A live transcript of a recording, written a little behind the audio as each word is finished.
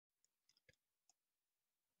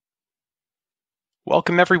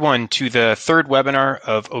Welcome everyone to the third webinar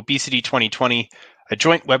of Obesity 2020, a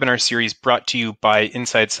joint webinar series brought to you by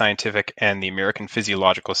Inside Scientific and the American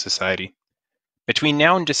Physiological Society. Between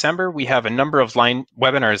now and December, we have a number of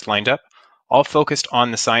webinars lined up, all focused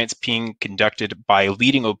on the science being conducted by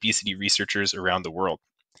leading obesity researchers around the world.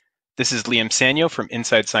 This is Liam Sanyo from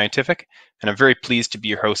Inside Scientific, and I'm very pleased to be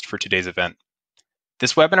your host for today's event.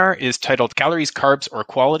 This webinar is titled Calories, Carbs, or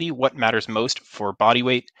Quality, What Matters Most for Body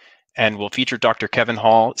Weight, and will feature Dr. Kevin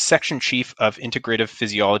Hall, Section Chief of Integrative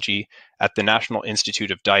Physiology at the National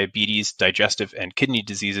Institute of Diabetes, Digestive, and Kidney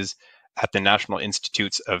Diseases at the National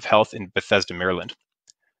Institutes of Health in Bethesda, Maryland.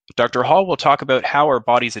 Dr. Hall will talk about how our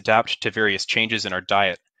bodies adapt to various changes in our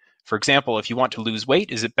diet. For example, if you want to lose weight,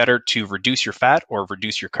 is it better to reduce your fat or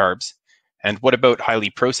reduce your carbs? And what about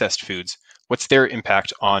highly processed foods? What's their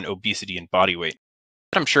impact on obesity and body weight?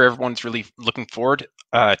 I'm sure everyone's really looking forward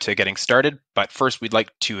to getting started, but first we'd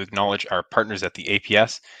like to acknowledge our partners at the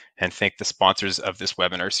APS and thank the sponsors of this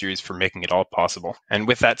webinar series for making it all possible. And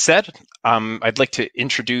with that said, I'd like to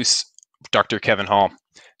introduce Dr. Kevin Hall.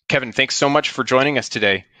 Kevin, thanks so much for joining us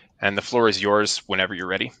today, and the floor is yours whenever you're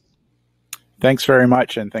ready. Thanks very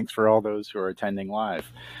much, and thanks for all those who are attending live.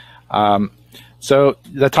 So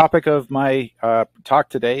the topic of my talk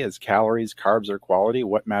today is calories, carbs, or quality,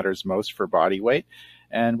 what matters most for body weight.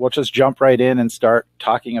 And we'll just jump right in and start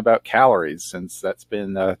talking about calories, since that's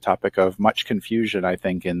been a topic of much confusion, I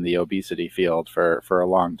think, in the obesity field for a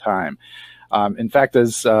long time. In fact,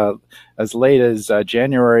 as late as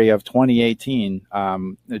January of 2018,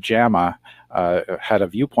 JAMA had a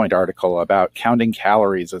Viewpoint article about counting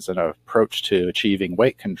calories as an approach to achieving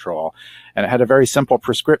weight control. And it had a very simple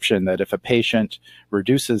prescription that if a patient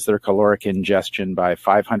reduces their caloric ingestion by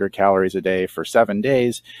 500 calories a day for 7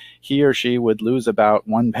 days, he or she would lose about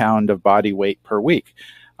 1 pound of body weight per week.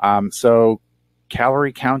 So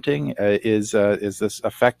calorie counting is this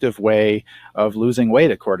effective way of losing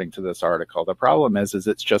weight, according to this article. The problem is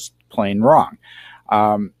it's just plain wrong.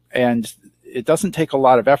 And it doesn't take a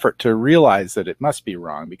lot of effort to realize that it must be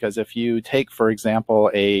wrong, because if you take, for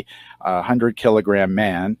example, a 100-kilogram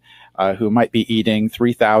man who might be eating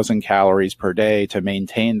 3,000 calories per day to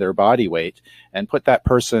maintain their body weight and put that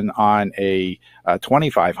person on a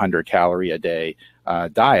 2,500 calorie a day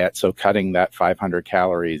diet, so cutting that 500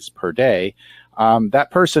 calories per day, that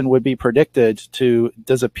person would be predicted to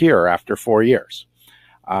disappear after 4 years.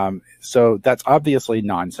 So that's obviously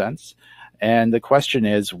nonsense. And the question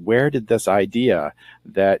is, where did this idea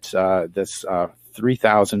that this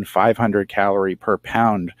 3,500 calorie per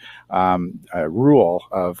pound rule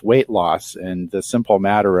of weight loss and the simple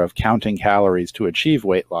matter of counting calories to achieve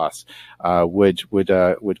weight loss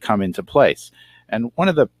would come into place? And one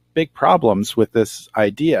of the big problems with this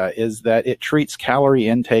idea is that it treats calorie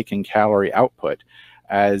intake and calorie output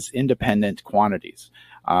as independent quantities.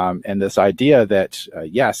 And this idea that,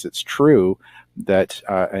 yes, it's true that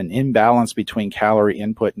an imbalance between calorie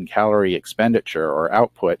input and calorie expenditure or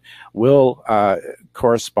output will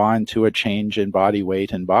correspond to a change in body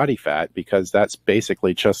weight and body fat, because that's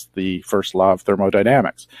basically just the first law of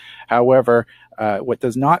thermodynamics. However, what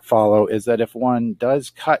does not follow is that if one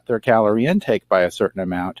does cut their calorie intake by a certain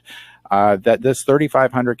amount, that this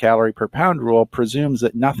 3,500 calorie per pound rule presumes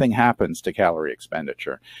that nothing happens to calorie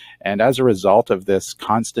expenditure. And as a result of this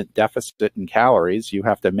constant deficit in calories, you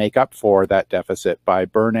have to make up for that deficit by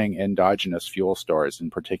burning endogenous fuel stores,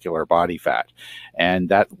 in particular body fat. And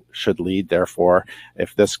that should lead, therefore,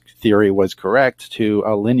 if this theory was correct, to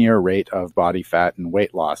a linear rate of body fat and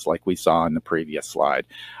weight loss, like we saw in the previous slide.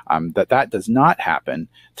 That does not happen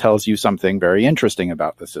tells you something very interesting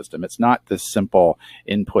about the system. It's not this simple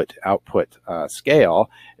input-output scale.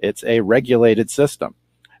 It's a regulated system,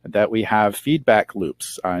 that we have feedback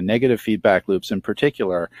loops, negative feedback loops in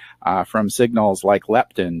particular, from signals like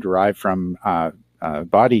leptin derived from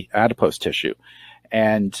body adipose tissue.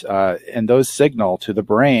 And those signal to the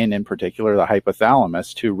brain, in particular the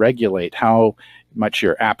hypothalamus, to regulate how much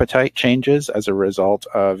your appetite changes as a result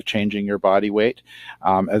of changing your body weight,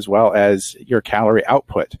 as well as your calorie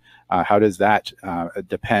output. How does that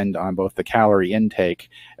depend on both the calorie intake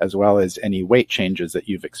as well as any weight changes that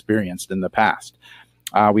you've experienced in the past?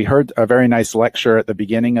 We heard a very nice lecture at the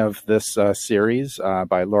beginning of this series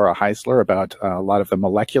by Laura Heisler about a lot of the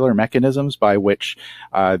molecular mechanisms by which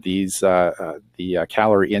the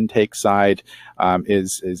calorie intake side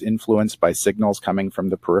is influenced by signals coming from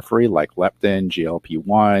the periphery, like leptin,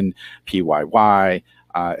 GLP-1, PYY,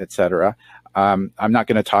 etc. I'm not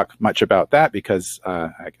going to talk much about that because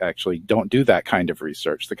I actually don't do that kind of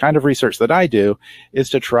research. The kind of research that I do is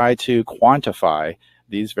to try to quantify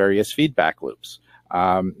these various feedback loops.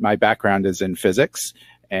 My background is in physics,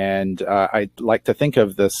 And I like to think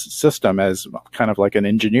of this system as kind of like an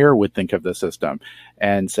engineer would think of the system,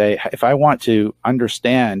 and say, if I want to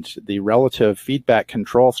understand the relative feedback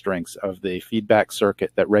control strengths of the feedback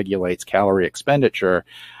circuit that regulates calorie expenditure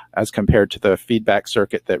as compared to the feedback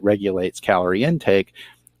circuit that regulates calorie intake,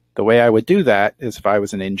 the way I would do that is, if I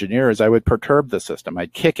was an engineer, is I would perturb the system.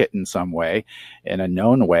 I'd kick it in some way, in a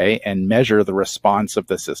known way, and measure the response of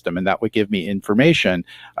the system. And that would give me information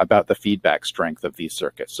about the feedback strength of these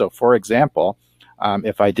circuits. So for example,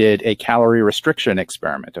 if I did a calorie restriction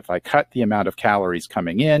experiment, if I cut the amount of calories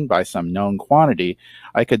coming in by some known quantity,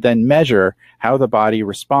 I could then measure how the body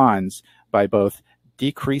responds by both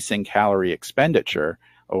decreasing calorie expenditure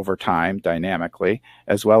over time dynamically,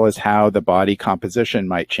 as well as how the body composition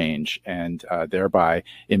might change and thereby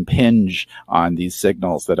impinge on these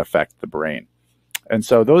signals that affect the brain. And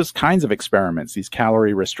so those kinds of experiments, these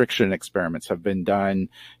calorie restriction experiments, have been done,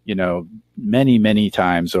 many, many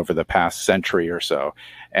times over the past century or so.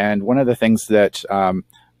 And one of the things that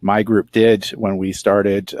my group did when we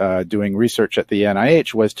started doing research at the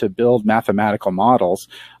NIH was to build mathematical models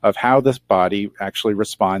of how this body actually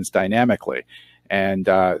responds dynamically. And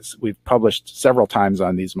we've published several times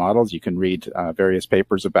on these models. You can read various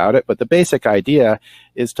papers about it. But the basic idea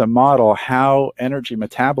is to model how energy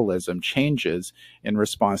metabolism changes in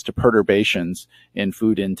response to perturbations in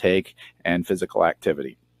food intake and physical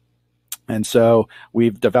activity. And so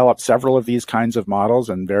we've developed several of these kinds of models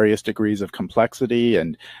in various degrees of complexity,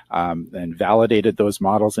 and validated those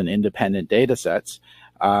models in independent data sets.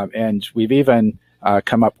 And we've even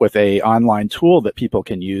come up with a online tool that people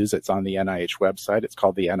can use. It's on the NIH website. It's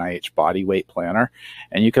called the NIH Body Weight Planner.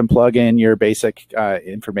 And you can plug in your basic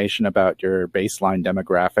information about your baseline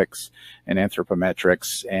demographics and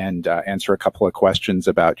anthropometrics, and answer a couple of questions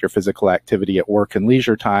about your physical activity at work and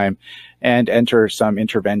leisure time, and enter some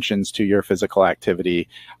interventions to your physical activity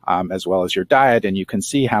as well as your diet. And you can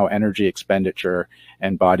see how energy expenditure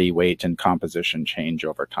and body weight and composition change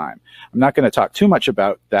over time. I'm not going to talk too much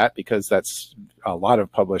about that because that's a lot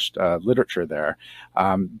of published literature there.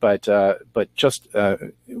 But just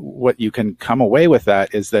what you can come away with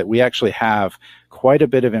that is that we actually have quite a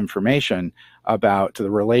bit of information about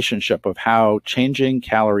the relationship of how changing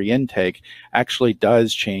calorie intake actually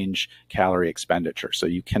does change calorie expenditure. So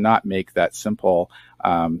you cannot make that simple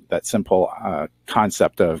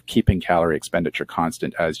concept of keeping calorie expenditure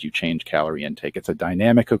constant as you change calorie intake. It's a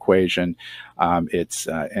dynamic equation. It's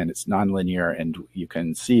nonlinear, and you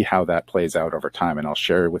can see how that plays out over time. And I'll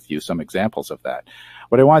share with you some examples of that.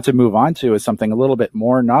 What I want to move on to is something a little bit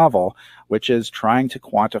more novel, which is trying to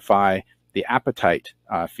quantify the appetite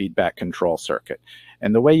feedback control circuit.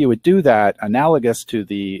 And the way you would do that, analogous to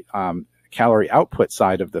the calorie output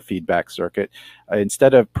side of the feedback circuit,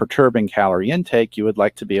 instead of perturbing calorie intake, you would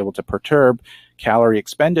like to be able to perturb calorie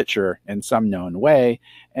expenditure in some known way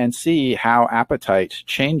and see how appetite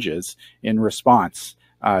changes in response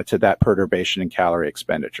to that perturbation in calorie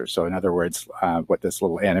expenditure. So in other words, what this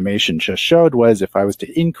little animation just showed was, if I was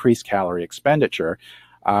to increase calorie expenditure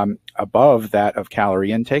above that of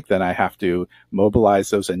calorie intake, then I have to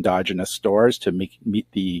mobilize those endogenous stores to meet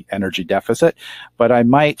the energy deficit, but I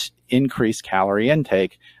might increase calorie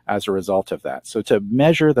intake as a result of that. So to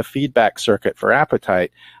measure the feedback circuit for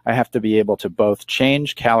appetite, I have to be able to both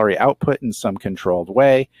change calorie output in some controlled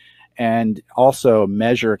way and also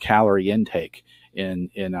measure calorie intake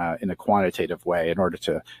in a quantitative way in order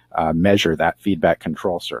to measure that feedback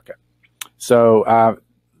control circuit. So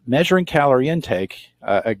measuring calorie intake,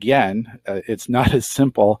 again, it's not as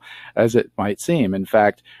simple as it might seem. In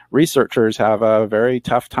fact, researchers have a very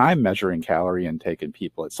tough time measuring calorie intake in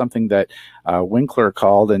people. It's something that Winkler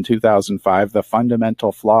called in 2005 the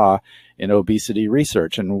fundamental flaw in obesity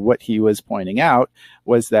research. And what he was pointing out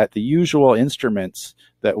was that the usual instruments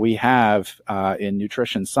that we have in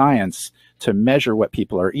nutrition science to measure what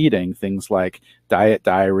people are eating, things like diet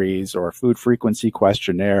diaries or food frequency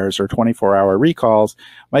questionnaires or 24-hour recalls,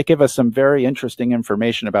 might give us some very interesting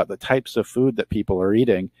information about the types of food that people are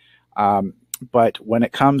eating. But when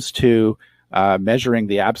it comes to measuring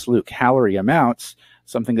the absolute calorie amounts,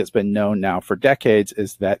 something that's been known now for decades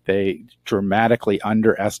is that they dramatically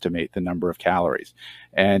underestimate the number of calories.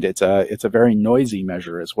 And it's a very noisy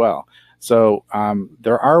measure as well. So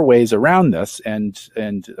there are ways around this, and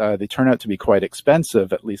they turn out to be quite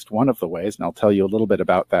expensive, at least one of the ways, and I'll tell you a little bit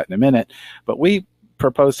about that in a minute. But we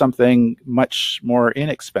propose something much more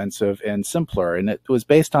inexpensive and simpler, and it was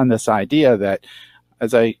based on this idea that,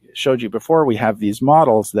 as I showed you before, we have these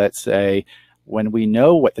models that say when we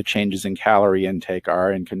know what the changes in calorie intake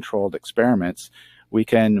are in controlled experiments, we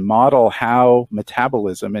can model how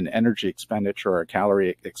metabolism and energy expenditure or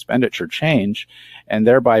calorie expenditure change, and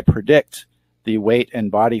thereby predict the weight and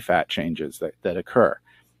body fat changes that occur.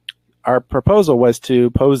 Our proposal was to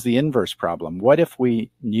pose the inverse problem. What if we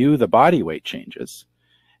knew the body weight changes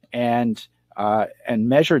and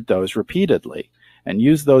measured those repeatedly and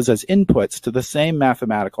used those as inputs to the same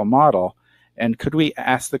mathematical model? And could we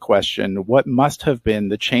ask the question, what must have been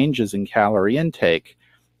the changes in calorie intake,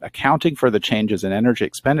 accounting for the changes in energy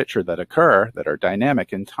expenditure that occur, that are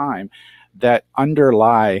dynamic in time, that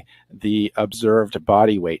underlie the observed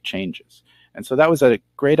body weight changes? And so that was a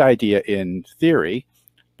great idea in theory.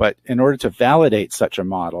 But in order to validate such a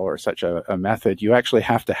model or such a method, you actually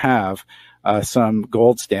have to have some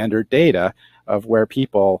gold standard data of where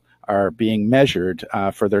people are being measured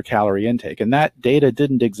for their calorie intake. And that data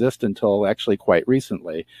didn't exist until actually quite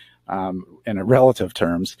recently, in relative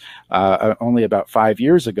terms, only about 5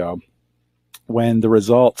 years ago, when the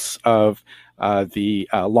results of the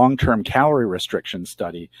long-term calorie restriction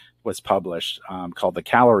study was published, called the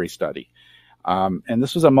Calorie Study. And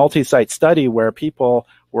this was a multi-site study where people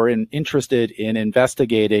were interested in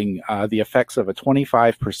investigating the effects of a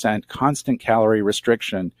 25% constant calorie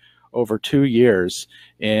restriction over 2 years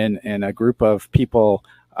in a group of people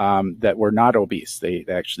that were not obese.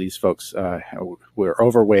 These folks were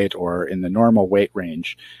overweight or in the normal weight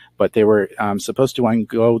range, but they were supposed to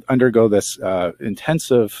undergo this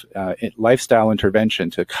intensive lifestyle intervention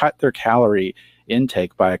to cut their calorie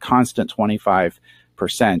intake by a constant 25%.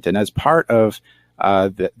 And as part of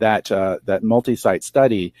that multi-site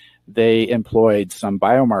study, they employed some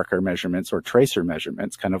biomarker measurements or tracer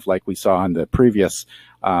measurements, kind of like we saw in the previous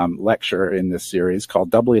lecture in this series, called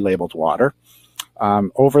doubly labeled water,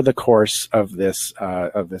 over the course of this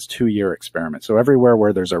 2-year experiment. So everywhere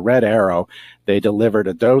where there's a red arrow, they delivered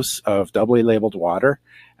a dose of doubly labeled water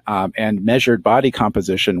and measured body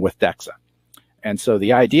composition with DEXA. And so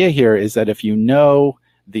the idea here is that if you know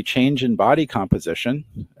the change in body composition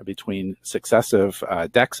between successive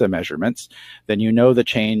DEXA measurements, then you know the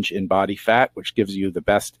change in body fat, which gives you the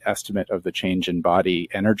best estimate of the change in body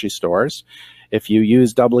energy stores. If you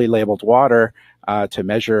use doubly labeled water to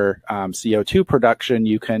measure CO2 production,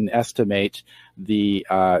 you can estimate the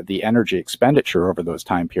energy expenditure over those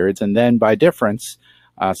time periods. And then by difference,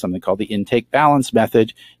 something called the intake balance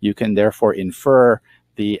method, you can therefore infer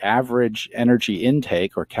the average energy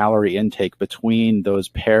intake or calorie intake between those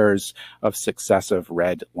pairs of successive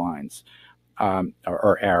red lines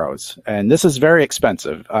or arrows. And this is very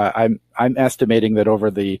expensive. I'm estimating that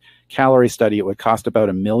over the calorie study, it would cost about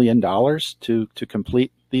 $1 million to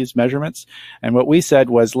complete these measurements. And what we said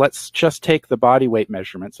was, let's just take the body weight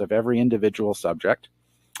measurements of every individual subject,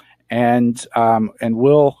 and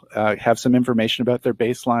we'll have some information about their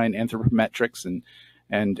baseline anthropometrics and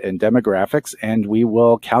demographics, and we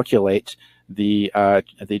will calculate the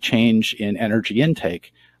change in energy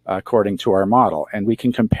intake according to our model. And we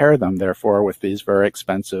can compare them, therefore, with these very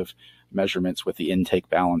expensive measurements with the intake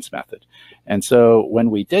balance method. And so when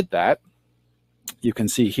we did that, you can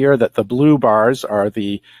see here that the blue bars are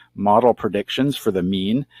the model predictions for the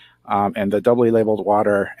mean, and the doubly labeled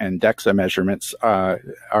water and DEXA measurements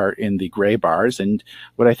are in the gray bars. And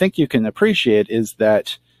what I think you can appreciate is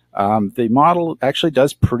that the model actually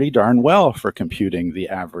does pretty darn well for computing the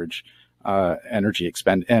average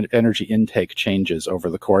energy intake changes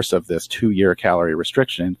over the course of this 2-year calorie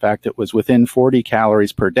restriction. In fact, it was within 40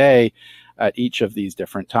 calories per day at each of these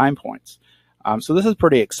different time points. So this is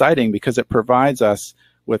pretty exciting because it provides us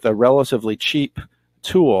with a relatively cheap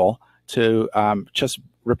tool to just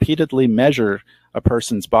repeatedly measure a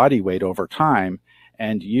person's body weight over time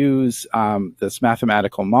and use this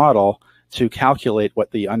mathematical model to calculate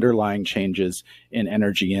what the underlying changes in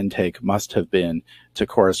energy intake must have been to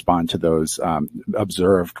correspond to those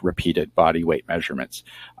observed repeated body weight measurements.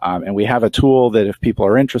 And we have a tool that if people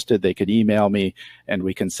are interested, they could email me and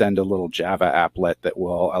we can send a little Java applet that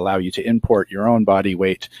will allow you to import your own body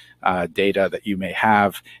weight data that you may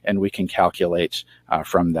have, and we can calculate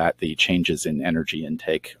from that the changes in energy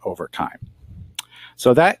intake over time.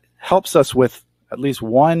 So that helps us with at least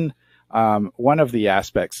one of the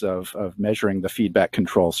aspects of measuring the feedback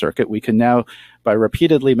control circuit. We can now, by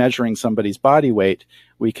repeatedly measuring somebody's body weight,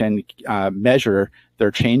 we can measure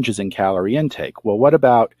their changes in calorie intake. Well, what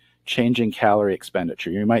about changing calorie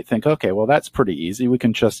expenditure? You might think, okay, well, that's pretty easy. We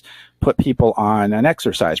can just put people on an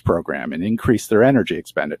exercise program and increase their energy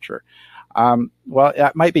expenditure. Well,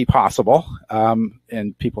 that might be possible,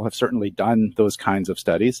 and people have certainly done those kinds of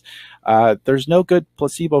studies. There's no good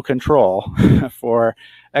placebo control for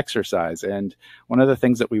exercise. And one of the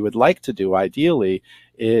things that we would like to do ideally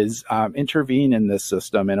is intervene in this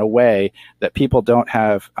system in a way that people don't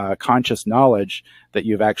have conscious knowledge that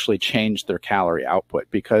you've actually changed their calorie output,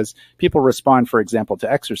 because people respond, for example, to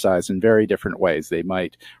exercise in very different ways. They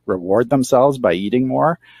might reward themselves by eating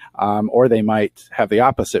more, or they might have the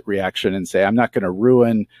opposite reaction and say, I'm not going to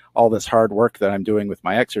ruin all this hard work that I'm doing with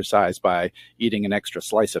my exercise by eating an extra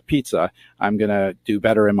slice of pizza. I'm going to do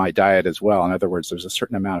better in my diet as well. In other words, there's a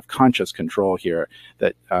certain amount of conscious control here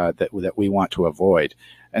that we want to avoid.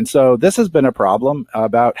 And so this has been a problem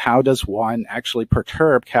about how does one actually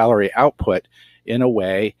perturb calorie output in a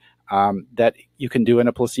way that you can do in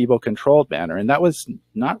a placebo-controlled manner. And that was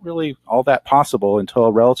not really all that possible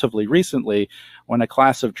until relatively recently, when a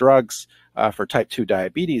class of drugs for type 2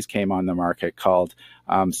 diabetes came on the market called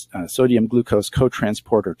sodium glucose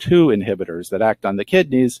cotransporter 2 inhibitors that act on the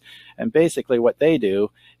kidneys. And basically what they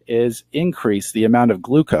do is increase the amount of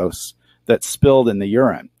glucose that's spilled in the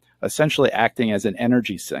urine, essentially acting as an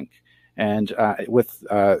energy sink. And with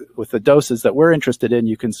the doses that we're interested in,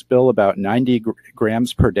 you can spill about 90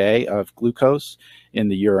 grams per day of glucose in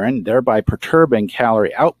the urine, thereby perturbing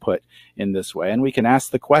calorie output in this way. And we can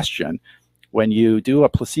ask the question, when you do a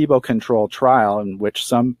placebo-controlled trial in which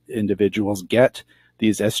some individuals get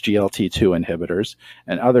these SGLT2 inhibitors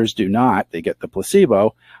and others do not, they get the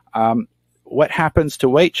placebo, what happens to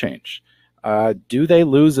weight change? Do they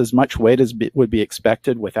lose as much weight as would be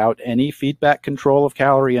expected without any feedback control of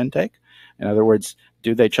calorie intake? In other words,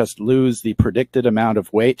 do they just lose the predicted amount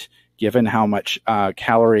of weight given how much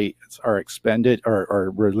calories are expended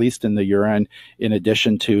or released in the urine in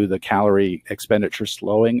addition to the calorie expenditure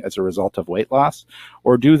slowing as a result of weight loss?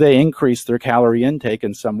 Or do they increase their calorie intake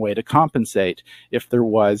in some way to compensate if there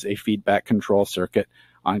was a feedback control circuit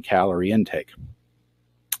on calorie intake?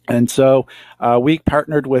 And so we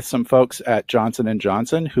partnered with some folks at Johnson &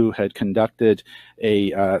 Johnson who had conducted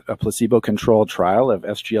a placebo-controlled trial of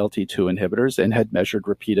SGLT2 inhibitors and had measured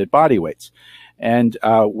repeated body weights. And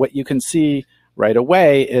what you can see right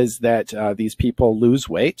away is that these people lose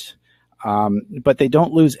weight, but they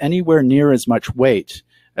don't lose anywhere near as much weight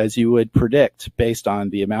as you would predict based on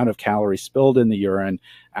the amount of calories spilled in the urine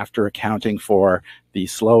after accounting for the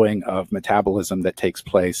slowing of metabolism that takes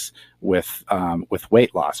place with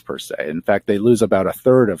weight loss per se. In fact, they lose about a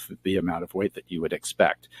third of the amount of weight that you would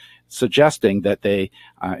expect, suggesting that they,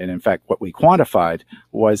 and in fact, what we quantified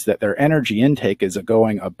was that their energy intake is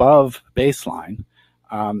going above baseline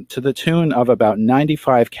to the tune of about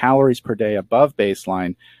 95 calories per day above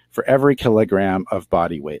baseline for every kilogram of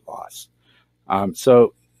body weight loss.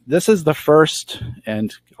 So this is the first,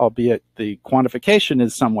 and albeit the quantification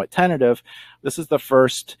is somewhat tentative, this is the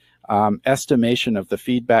first estimation of the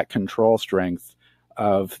feedback control strength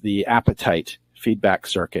of the appetite feedback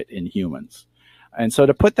circuit in humans. And so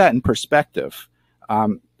to put that in perspective,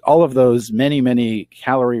 all of those many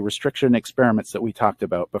calorie restriction experiments that we talked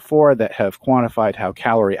about before that have quantified how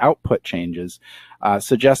calorie output changes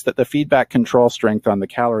suggest that the feedback control strength on the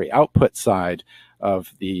calorie output side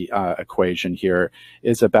of the equation here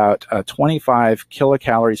is about 25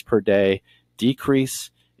 kilocalories per day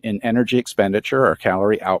decrease in energy expenditure or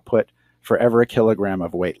calorie output for every kilogram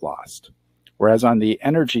of weight lost. Whereas on the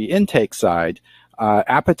energy intake side,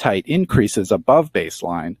 appetite increases above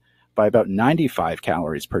baseline by about 95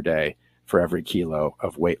 calories per day for every kilo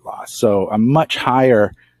of weight loss. So a much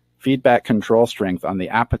higher feedback control strength on the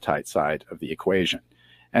appetite side of the equation.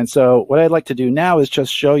 And so what I'd like to do now is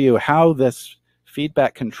just show you how this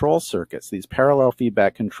feedback control circuits, these parallel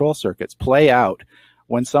feedback control circuits, play out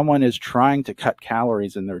when someone is trying to cut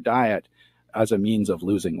calories in their diet as a means of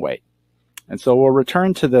losing weight. And so we'll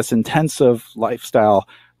return to this intensive lifestyle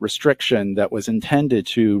restriction that was intended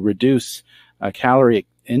to reduce calorie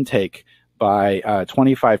intake by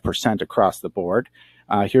 25% across the board.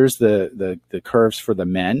 Here's the curves for the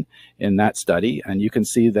men in that study, and you can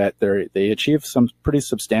see that they achieved some pretty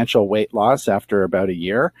substantial weight loss after about a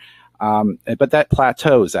year. But that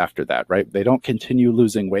plateaus after that, right? They don't continue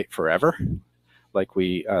losing weight forever, like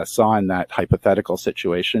we saw in that hypothetical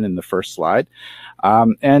situation in the first slide.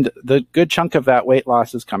 And the good chunk of that weight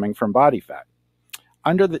loss is coming from body fat.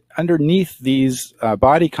 Underneath these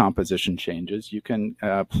body composition changes, you can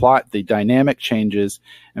plot the dynamic changes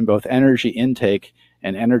in both energy intake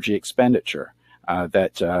and energy expenditure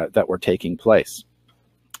that were taking place.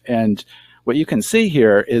 And what you can see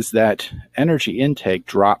here is that energy intake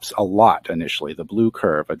drops a lot initially, the blue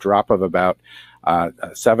curve, a drop of about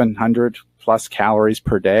 700 plus calories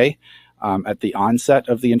per day at the onset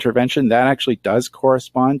of the intervention. That actually does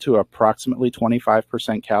correspond to approximately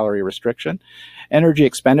 25% calorie restriction. Energy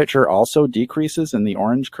expenditure also decreases in the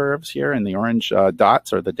orange curves here, and the orange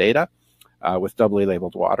dots are the data. with doubly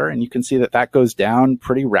labeled water. And you can see that that goes down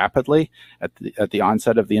pretty rapidly at the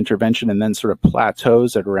onset of the intervention and then sort of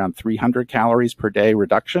plateaus at around 300 calories per day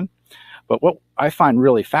reduction. But what I find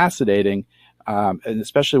really fascinating, and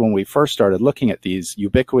especially when we first started looking at these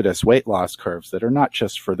ubiquitous weight loss curves that are not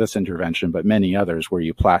just for this intervention, but many others where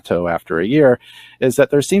you plateau after a year, is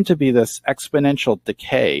that there seemed to be this exponential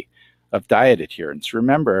decay of diet adherence.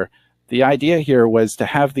 Remember, the idea here was to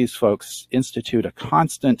have these folks institute a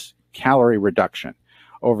constant calorie reduction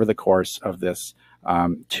over the course of this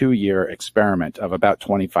 2-year experiment of about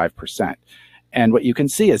 25%. And what you can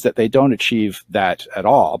see is that they don't achieve that at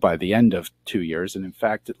all by the end of 2 years. And in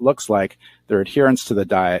fact, it looks like their adherence to the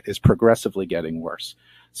diet is progressively getting worse.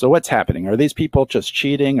 So what's happening? Are these people just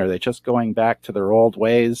cheating? Are they just going back to their old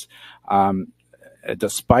ways,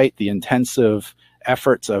 despite the intensive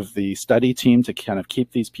efforts of the study team to kind of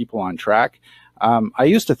keep these people on track? I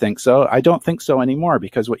used to think so. I don't think so anymore,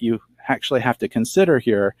 because what you actually have to consider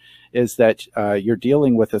here is that you're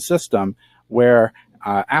dealing with a system where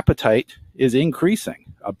appetite is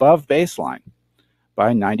increasing above baseline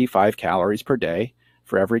by 95 calories per day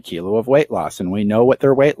for every kilo of weight loss. And we know what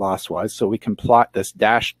their weight loss was, so we can plot this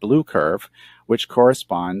dashed blue curve, which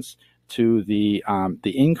corresponds to the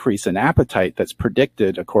increase in appetite that's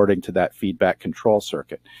predicted according to that feedback control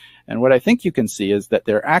circuit. And what I think you can see is that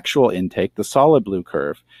their actual intake, the solid blue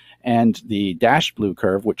curve, and the dashed blue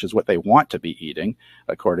curve, which is what they want to be eating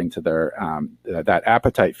according to their that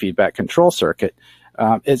appetite feedback control circuit,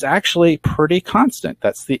 is actually pretty constant.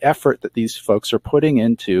 That's the effort that these folks are putting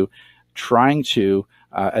into trying to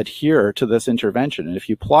adhere to this intervention. And if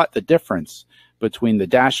you plot the difference between the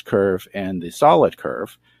dashed curve and the solid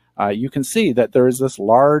curve, you can see that there is this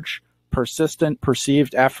large, persistent,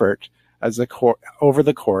 perceived effort as over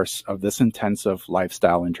the course of this intensive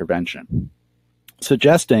lifestyle intervention,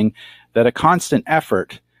 suggesting that a constant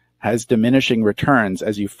effort has diminishing returns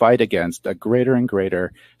as you fight against a greater and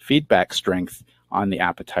greater feedback strength on the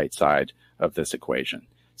appetite side of this equation.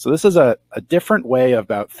 So this is a different way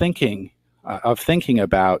about thinking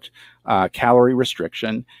about calorie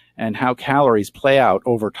restriction and how calories play out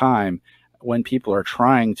over time when people are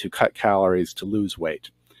trying to cut calories to lose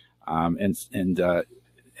weight.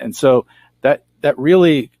 And so that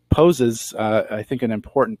really poses, I think, an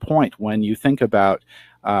important point when you think about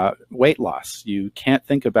weight loss. You can't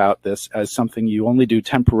think about this as something you only do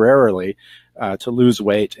temporarily to lose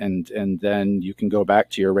weight and then you can go back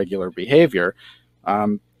to your regular behavior.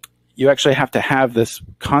 You actually have to have this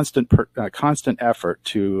constant effort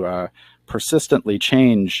to persistently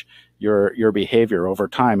change your behavior over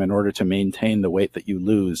time in order to maintain the weight that you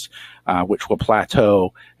lose, which will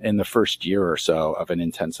plateau in the first year or so of an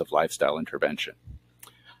intensive lifestyle intervention.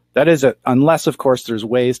 That is, unless, of course, there's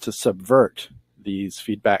ways to subvert these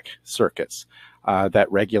feedback circuits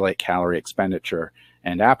that regulate calorie expenditure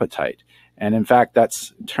and appetite. And in fact, that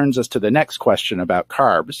turns us to the next question about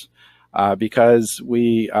carbs, because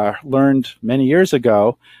we learned many years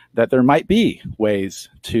ago that there might be ways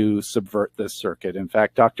to subvert this circuit. In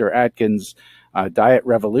fact, Dr. Atkins' Diet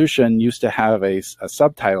Revolution used to have a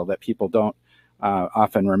subtitle that people don't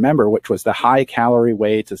often remember, which was the high calorie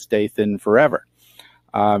way to stay thin forever.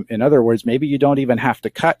 In other words, maybe you don't even have to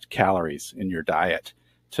cut calories in your diet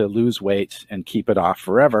to lose weight and keep it off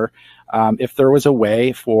forever. If there was a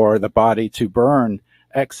way for the body to burn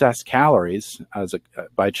excess calories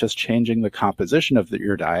by just changing the composition of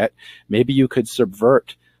your diet, maybe you could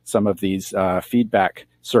subvert some of these feedback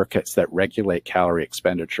circuits that regulate calorie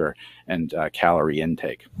expenditure and calorie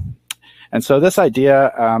intake. And so this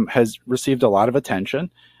idea has received a lot of attention,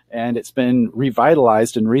 and it's been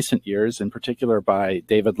revitalized in recent years, in particular by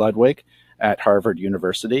David Ludwig at Harvard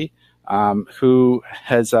University, who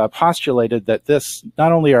has postulated that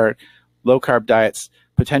not only are low-carb diets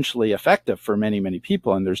potentially effective for many, many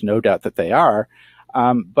people, and there's no doubt that they are,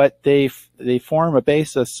 but they form a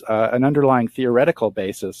basis, an underlying theoretical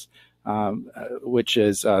basis, which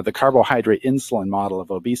is the carbohydrate insulin model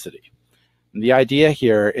of obesity. And the idea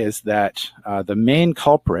here is that the main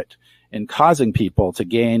culprit in causing people to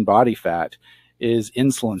gain body fat is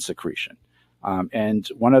insulin secretion. And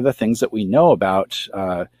one of the things that we know about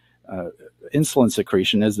insulin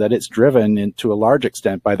secretion is that it's driven to a large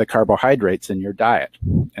extent by the carbohydrates in your diet.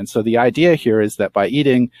 And so the idea here is that by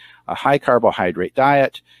eating a high carbohydrate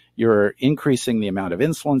diet, you're increasing the amount of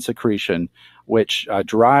insulin secretion, which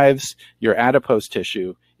drives your adipose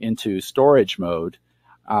tissue into storage mode,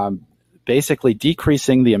 basically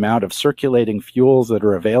decreasing the amount of circulating fuels that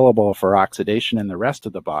are available for oxidation in the rest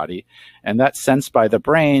of the body. And that's sensed by the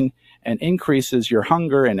brain and increases your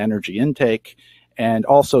hunger and energy intake, and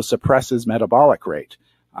also suppresses metabolic rate,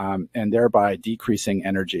 and thereby decreasing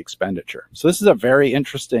energy expenditure. So this is a very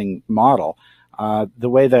interesting model. The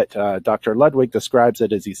way that Dr. Ludwig describes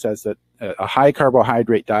it is he says that a high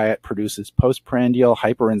carbohydrate diet produces postprandial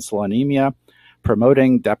hyperinsulinemia,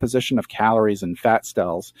 promoting deposition of calories in fat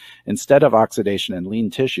cells instead of oxidation in lean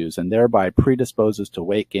tissues, and thereby predisposes to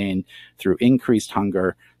weight gain through increased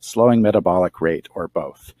hunger, slowing metabolic rate, or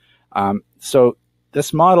both. So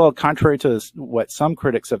this model, contrary to what some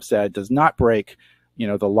critics have said, does not break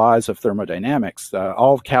the laws of thermodynamics.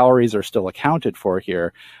 All calories are still accounted for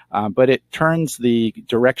here, but it turns the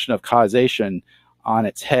direction of causation on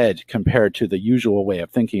its head compared to the usual way of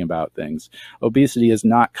thinking about things. Obesity is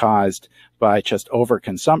not caused by just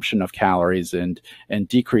overconsumption of calories and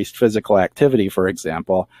decreased physical activity, for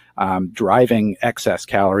example, driving excess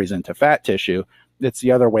calories into fat tissue. It's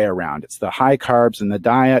the other way around. It's the high carbs in the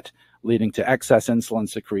diet leading to excess insulin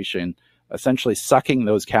secretion, essentially sucking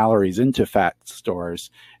those calories into fat stores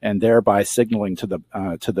and thereby signaling to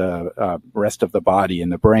the rest of the body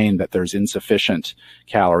and the brain that there's insufficient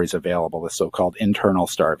calories available, the so-called internal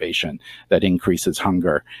starvation that increases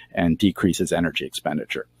hunger and decreases energy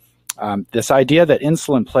expenditure. This idea that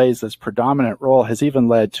insulin plays this predominant role has even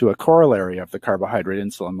led to a corollary of the carbohydrate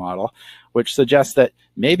insulin model, which suggests that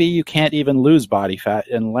maybe you can't even lose body fat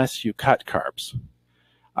unless you cut carbs.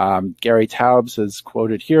 Gary Taubes is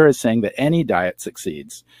quoted here as saying that any diet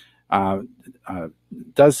succeeds,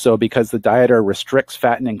 does so because the dieter restricts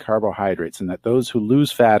fattening carbohydrates, and that those who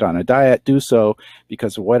lose fat on a diet do so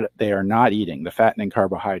because of what they are not eating, the fattening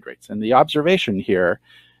carbohydrates. And the observation here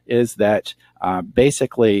is that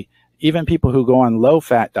basically even people who go on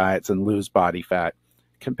low-fat diets and lose body fat,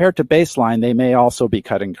 compared to baseline, they may also be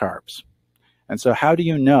cutting carbs. And so how do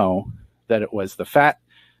you know that it was the fat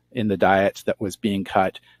in the diet that was being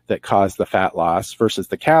cut that caused the fat loss versus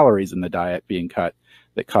the calories in the diet being cut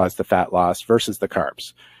that caused the fat loss versus the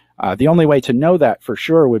carbs? The only way to know that for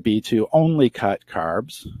sure would be to only cut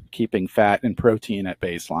carbs, keeping fat and protein at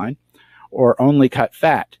baseline, or only cut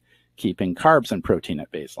fat, keeping carbs and protein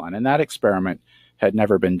at baseline. And that experiment had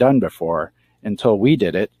never been done before until we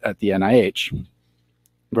did it at the NIH,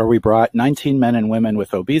 where we brought 19 men and women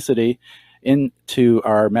with obesity into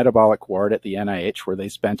our metabolic ward at the NIH, where they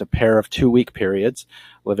spent a pair of 2-week periods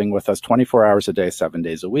living with us 24 hours a day, 7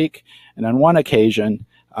 days a week. And on one occasion,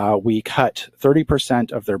 we cut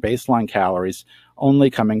 30% of their baseline calories only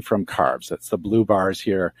coming from carbs. That's the blue bars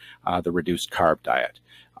here, the reduced carb diet,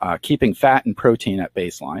 keeping fat and protein at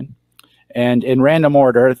baseline. And in random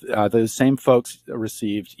order, those same folks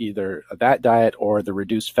received either that diet or the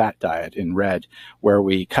reduced fat diet in red, where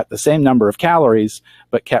we cut the same number of calories,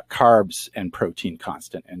 but kept carbs and protein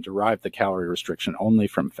constant and derived the calorie restriction only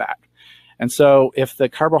from fat. And so if the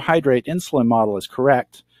carbohydrate insulin model is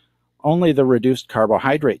correct, only the reduced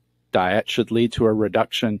carbohydrate diet should lead to a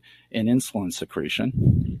reduction in insulin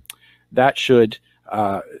secretion. That should,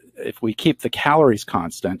 if we keep the calories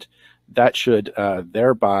constant, that should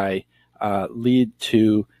thereby lead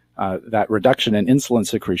to that reduction in insulin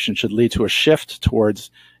secretion should lead to a shift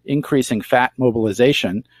towards increasing fat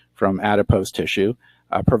mobilization from adipose tissue,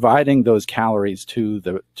 providing those calories to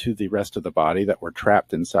the rest of the body that were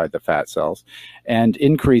trapped inside the fat cells, and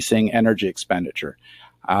increasing energy expenditure.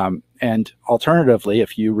 And alternatively,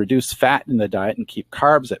 if you reduce fat in the diet and keep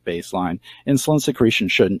carbs at baseline, insulin secretion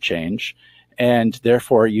shouldn't change, and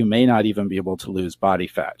therefore you may not even be able to lose body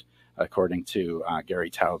fat, according to Gary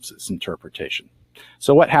Taubes' interpretation.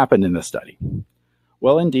 So what happened in this study?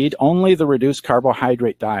 Well, indeed, only the reduced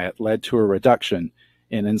carbohydrate diet led to a reduction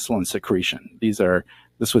in insulin secretion.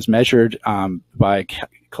 This was measured by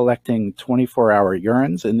collecting 24-hour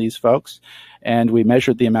urines in these folks, and we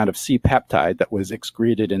measured the amount of C-peptide that was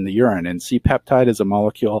excreted in the urine. And C-peptide is a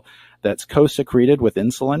molecule that's co-secreted with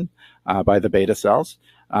insulin by the beta cells.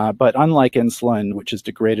 But unlike insulin, which is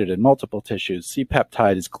degraded in multiple tissues,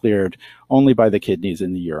 C-peptide is cleared only by the kidneys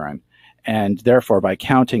in the urine. And therefore, by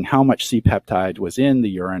counting how much C-peptide was in the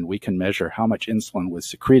urine, we can measure how much insulin was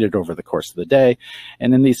secreted over the course of the day.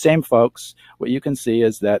 And in these same folks, what you can see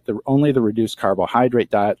is that only the reduced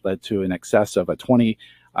carbohydrate diet led to an excess of a 20%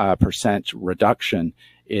 reduction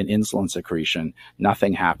in insulin secretion.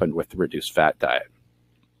 Nothing happened with the reduced fat diet.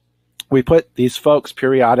 We put these folks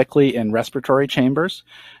periodically in respiratory chambers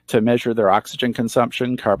to measure their oxygen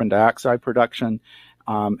consumption, carbon dioxide production,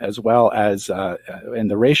 as well as,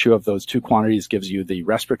 and the ratio of those two quantities gives you the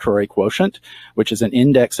respiratory quotient, which is an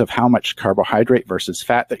index of how much carbohydrate versus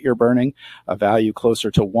fat that you're burning. A value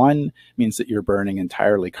closer to 1 means that you're burning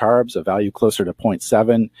entirely carbs. A value closer to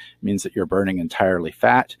 0.7 means that you're burning entirely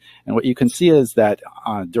fat. And what you can see is that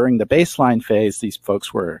during the baseline phase, these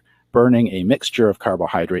folks were burning a mixture of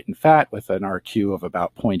carbohydrate and fat with an RQ of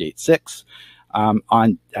about 0.86.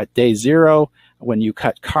 At day 0, when you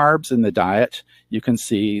cut carbs in the diet, you can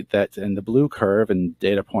see that in the blue curve and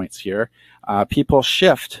data points here, people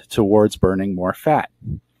shift towards burning more fat.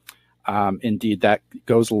 Indeed, that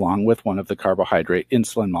goes along with one of the carbohydrate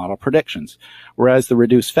insulin model predictions. Whereas the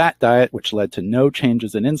reduced fat diet, which led to no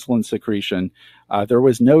changes in insulin secretion, there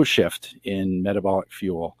was no shift in metabolic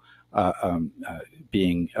fuel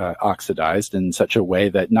being oxidized in such a way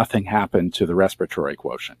that nothing happened to the respiratory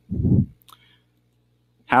quotient.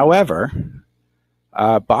 However,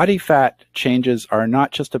 body fat changes are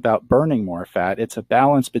not just about burning more fat. It's a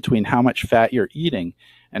balance between how much fat you're eating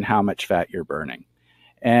and how much fat you're burning.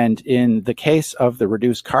 And in the case of the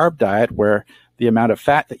reduced carb diet, where the amount of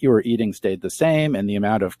fat that you were eating stayed the same and the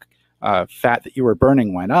amount of fat that you were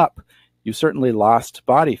burning went up, you certainly lost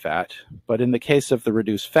body fat. But in the case of the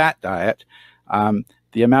reduced fat diet,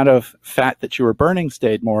 the amount of fat that you were burning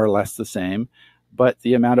stayed more or less the same, but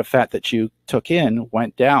the amount of fat that you took in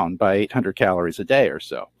went down by 800 calories a day or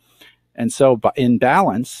so. And so in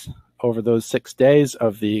balance, over those 6 days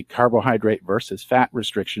of the carbohydrate versus fat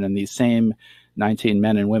restriction in these same 19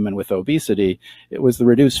 men and women with obesity, it was the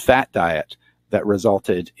reduced fat diet that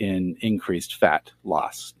resulted in increased fat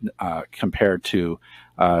loss compared to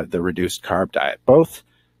the reduced carb diet. Both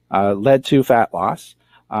led to fat loss,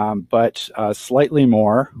 but slightly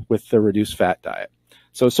more with the reduced fat diet.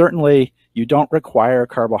 So certainly you don't require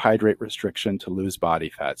carbohydrate restriction to lose body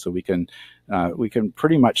fat. So we can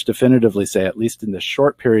pretty much definitively say, at least in this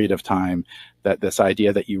short period of time, that this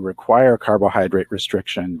idea that you require carbohydrate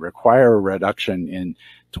restriction, require a reduction in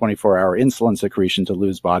 24-hour insulin secretion to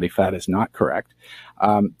lose body fat is not correct.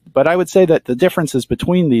 But I would say that the differences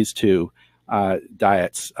between these two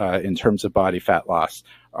diets in terms of body fat loss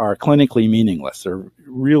are clinically meaningless. They're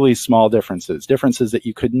really small differences that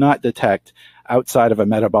you could not detect outside of a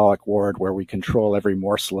metabolic ward where we control every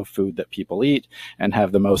morsel of food that people eat and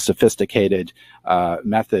have the most sophisticated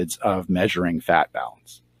methods of measuring fat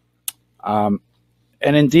balance.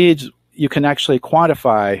 And indeed, you can actually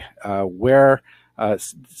quantify where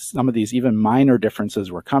some of these even minor differences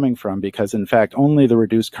were coming from, because in fact, only the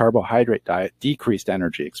reduced carbohydrate diet decreased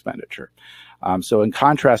energy expenditure. So in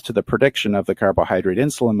contrast to the prediction of the carbohydrate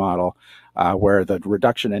insulin model, where the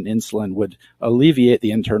reduction in insulin would alleviate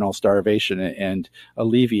the internal starvation and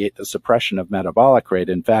alleviate the suppression of metabolic rate,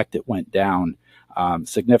 in fact, it went down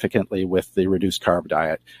significantly with the reduced carb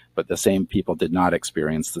diet, but the same people did not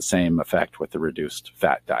experience the same effect with the reduced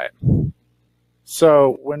fat diet.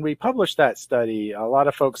 So when we published that study, a lot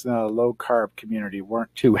of folks in the low-carb community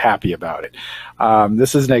weren't too happy about it.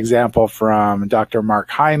 This is an example from Dr. Mark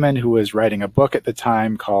Hyman, who was writing a book at the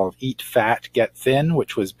time called Eat Fat, Get Thin,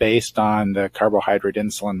 which was based on the carbohydrate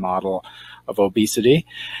insulin model of obesity.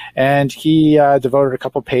 And he devoted a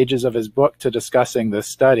couple pages of his book to discussing this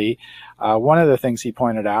study. One of the things he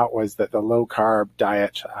pointed out was that the low-carb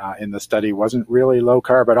diet in the study wasn't really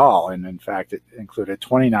low-carb at all. And in fact, it included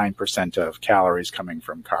 29% of calories coming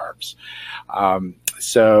from carbs.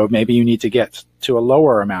 So maybe you need to get to a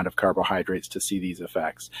lower amount of carbohydrates to see these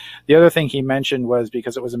effects. The other thing he mentioned was,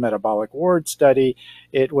 because it was a metabolic ward study,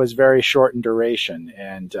 it was very short in duration,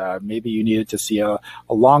 and maybe you needed to see a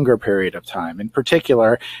longer period of time. In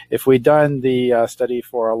particular, if we'd done the study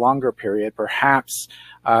for a longer period, perhaps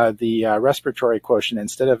the respiratory quotient,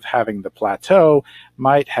 instead of having the plateau,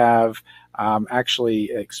 might have actually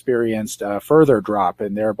experienced a further drop,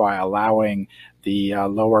 and thereby allowing the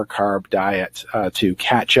lower carb diet to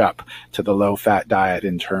catch up to the low fat diet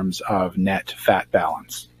in terms of net fat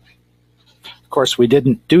balance. Of course, we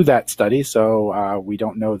didn't do that study, so we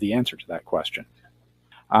don't know the answer to that question.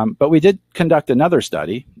 But we did conduct another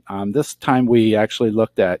study. This time we actually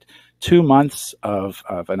looked at 2 months of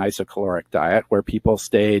an isocaloric diet where people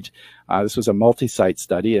stayed, this was a multi-site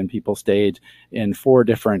study, and people stayed in 4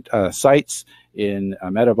 different sites in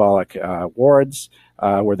metabolic wards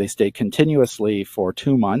where they stayed continuously for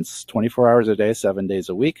 2 months, 24 hours a day, 7 days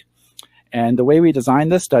a week. And the way we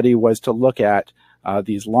designed this study was to look at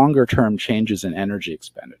these longer-term changes in energy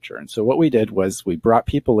expenditure. And so what we did was we brought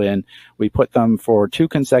people in, we put them for 2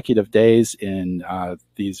 consecutive days in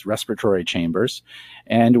these respiratory chambers,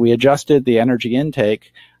 and we adjusted the energy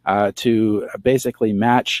intake to basically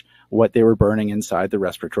match what they were burning inside the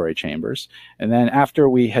respiratory chambers. And then after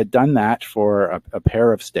we had done that for a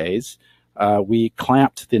pair of stays, we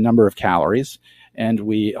clamped the number of calories, and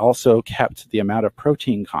we also kept the amount of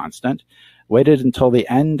protein constant, waited until the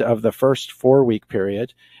end of the first 4-week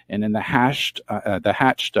period, and in the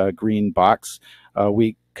hatched green box,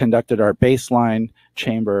 we conducted our baseline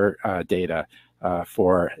chamber data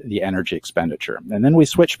for the energy expenditure. And then we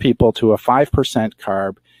switch people to a 5%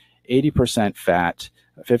 carb, 80% fat,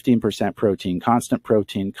 15%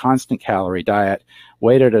 protein, constant calorie diet,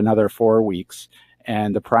 waited another 4 weeks.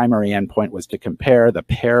 And the primary endpoint was to compare the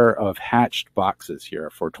pair of hatched boxes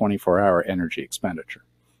here for 24-hour energy expenditure.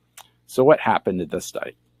 So what happened in this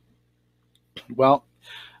study? Well,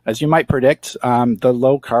 as you might predict, the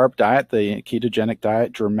low-carb diet, the ketogenic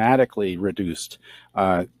diet, dramatically reduced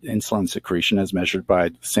insulin secretion as measured by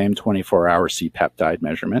the same 24-hour C-peptide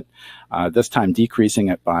measurement, this time decreasing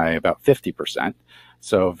it by about 50%.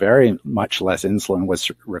 So very much less insulin was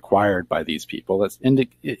required by these people.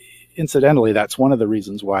 Incidentally, that's one of the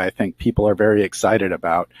reasons why I think people are very excited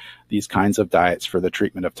about these kinds of diets for the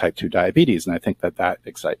treatment of type 2 diabetes. And I think that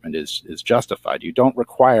excitement is justified. You don't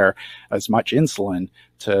require as much insulin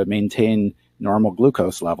to maintain normal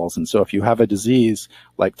glucose levels. And so if you have a disease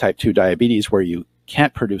like type 2 diabetes where you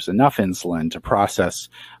can't produce enough insulin to process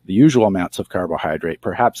the usual amounts of carbohydrate,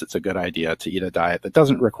 perhaps it's a good idea to eat a diet that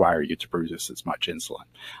doesn't require you to produce as much insulin.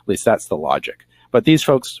 At least that's the logic. But these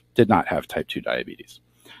folks did not have type 2 diabetes.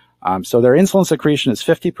 So their insulin secretion is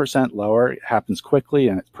 50% lower. It happens quickly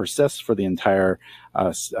and it persists for the entire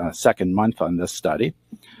second month on this study.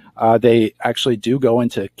 They actually do go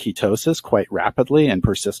into ketosis quite rapidly and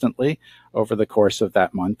persistently over the course of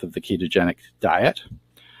that month of the ketogenic diet.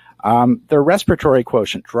 Their respiratory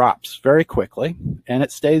quotient drops very quickly, and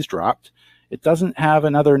it stays dropped. It doesn't have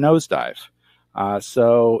another nosedive.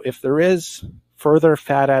 So if there is further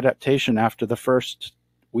fat adaptation after the first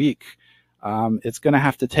week, it's going to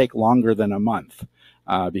have to take longer than a month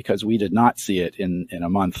because we did not see it in a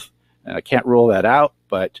month. And I can't rule that out,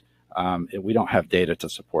 but we don't have data to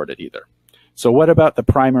support it either. So what about the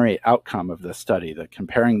primary outcome of this study,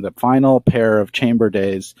 comparing the final pair of chamber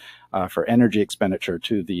days for energy expenditure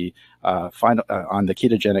to the final on the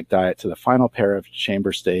ketogenic diet to the final pair of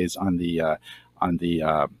chamber stays on the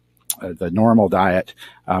normal diet?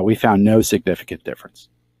 We found no significant difference.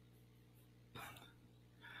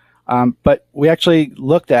 But we actually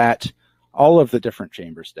looked at all of the different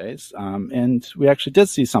chamber stays, and we actually did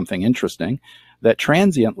see something interesting, that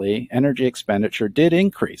transiently energy expenditure did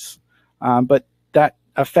increase. But that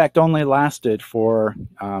effect only lasted for,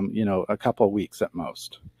 a couple of weeks at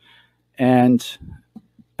most. And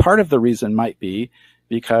part of the reason might be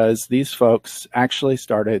because these folks actually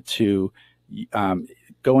started to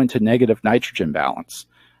go into negative nitrogen balance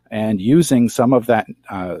and using some of that,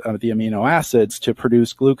 of the amino acids to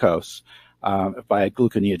produce glucose by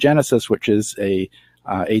gluconeogenesis, which is a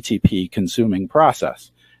ATP consuming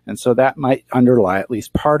process. And so that might underlie at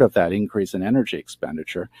least part of that increase in energy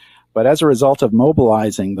expenditure. But as a result of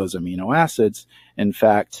mobilizing those amino acids, in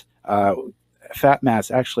fact, fat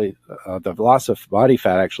mass actually, the loss of body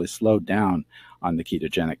fat actually slowed down on the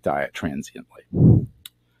ketogenic diet transiently.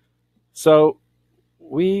 So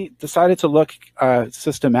we decided to look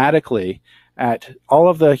systematically at all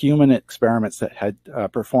of the human experiments that had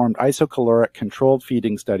performed isocaloric controlled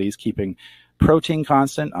feeding studies, keeping protein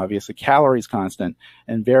constant, obviously calories constant,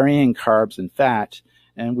 and varying carbs and fat.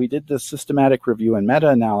 And we did this systematic review and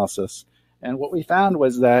meta-analysis. And what we found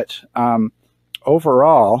was that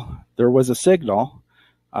overall, there was a signal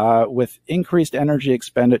with increased energy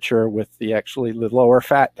expenditure with the lower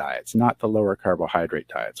fat diets, not the lower carbohydrate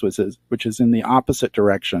diets, which is in the opposite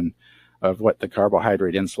direction of what the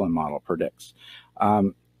carbohydrate insulin model predicts.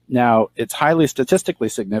 Now, it's highly statistically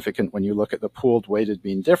significant when you look at the pooled weighted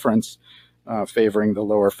mean difference favoring the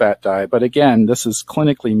lower fat diet. But again, this is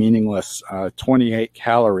clinically meaningless 28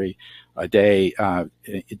 calorie a day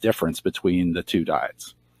difference between the two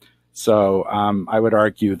diets. So I would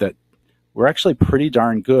argue that we're actually pretty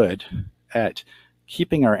darn good at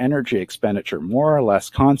keeping our energy expenditure more or less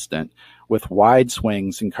constant with wide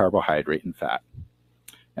swings in carbohydrate and fat.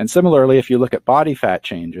 And similarly, if you look at body fat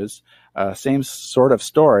changes, same sort of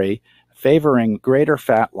story, favoring greater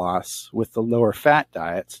fat loss with the lower fat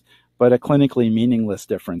diets, but a clinically meaningless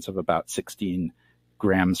difference of about 16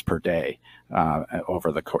 grams per day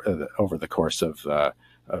over the course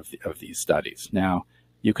of these studies. Now,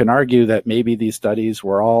 you can argue that maybe these studies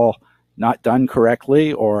were all not done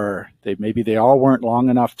correctly, or maybe they all weren't long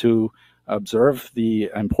enough to observe the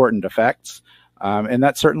important effects, and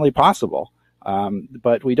that's certainly possible.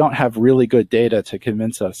 But we don't have really good data to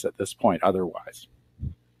convince us at this point otherwise.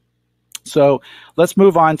 So let's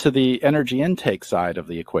move on to the energy intake side of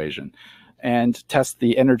the equation. and test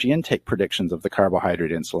the energy intake predictions of the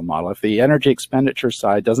carbohydrate insulin model. If the energy expenditure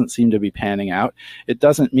side doesn't seem to be panning out, it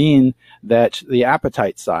doesn't mean that the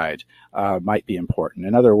appetite side might be important.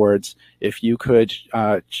 In other words, if you could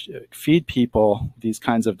feed people these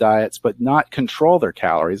kinds of diets but not control their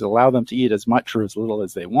calories, allow them to eat as much or as little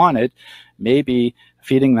as they wanted, maybe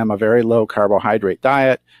feeding them a very low carbohydrate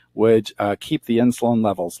diet would keep the insulin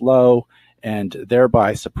levels low and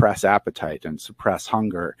thereby suppress appetite and suppress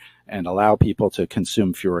hunger and allow people to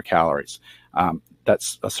consume fewer calories.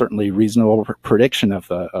 That's a certainly reasonable prediction of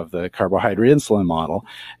the carbohydrate insulin model.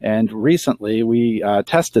 And recently we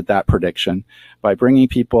tested that prediction by bringing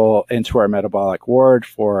people into our metabolic ward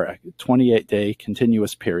for a 28-day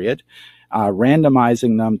continuous period,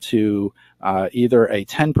 randomizing them to either a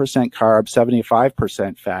 10% carb,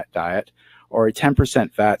 75% fat diet or a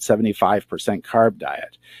 10% fat, 75% carb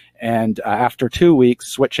diet. And after 2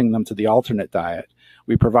 weeks, switching them to the alternate diet,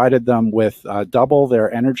 we provided them with double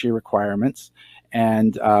their energy requirements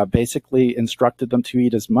and basically instructed them to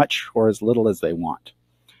eat as much or as little as they want.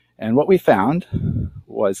 And what we found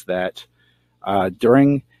was that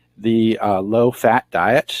during the low-fat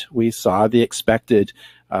diet, we saw the expected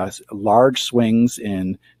large swings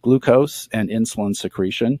in glucose and insulin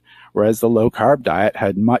secretion, whereas the low-carb diet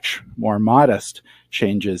had much more modest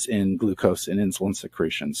changes in glucose and insulin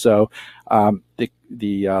secretion. So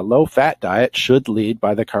the low-fat diet should lead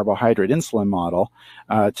by the carbohydrate insulin model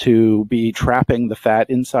to be trapping the fat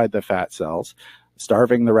inside the fat cells,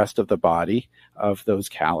 starving the rest of the body of those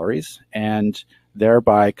calories, and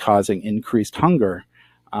thereby causing increased hunger.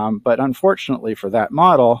 But unfortunately for that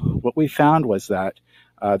model, what we found was that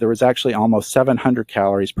there was actually almost 700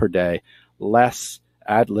 calories per day less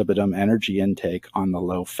ad libitum energy intake on the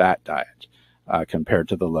low-fat diet compared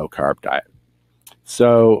to the low-carb diet.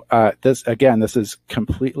 So this is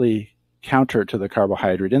completely counter to the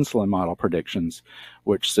carbohydrate insulin model predictions,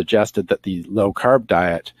 which suggested that the low-carb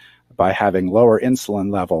diet, by having lower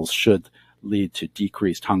insulin levels, should lead to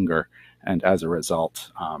decreased hunger and, as a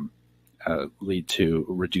result, lead to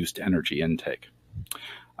reduced energy intake.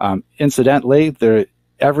 Incidentally,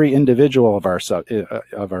 every individual of our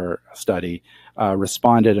study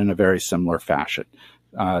responded in a very similar fashion.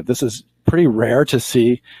 This is pretty rare to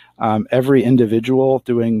see every individual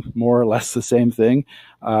doing more or less the same thing.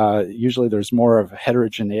 Usually there's more of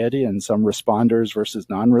heterogeneity in some responders versus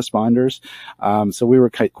non-responders. So we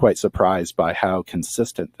were quite surprised by how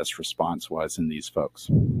consistent this response was in these folks.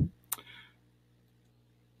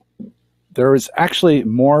 There was actually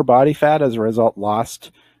more body fat as a result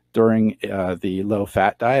lost during the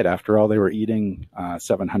low-fat diet. After all, they were eating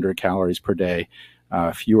 700 calories per day,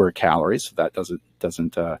 fewer calories. So that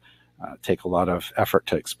doesn't take a lot of effort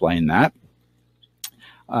to explain that.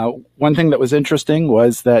 One thing that was interesting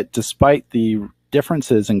was that despite the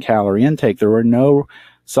differences in calorie intake, there were no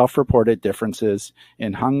self-reported differences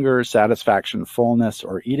in hunger, satisfaction, fullness,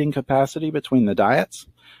 or eating capacity between the diets.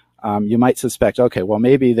 You might suspect, okay, well,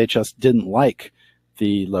 maybe they just didn't like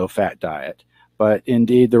the low-fat diet. But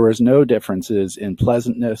indeed, there was no differences in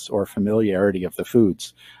pleasantness or familiarity of the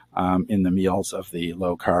foods in the meals of the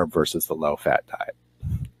low-carb versus the low-fat diet.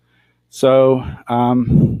 So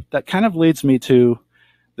that kind of leads me to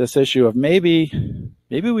this issue of maybe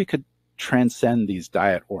we could transcend these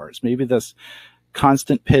diet wars. Maybe this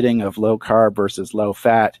constant pitting of low-carb versus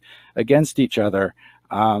low-fat against each other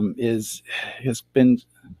has been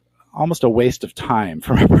almost a waste of time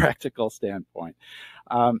from a practical standpoint.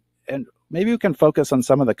 And maybe we can focus on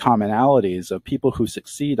some of the commonalities of people who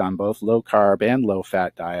succeed on both low-carb and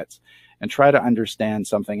low-fat diets and try to understand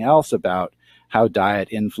something else about how diet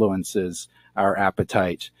influences our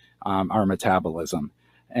appetite, our metabolism.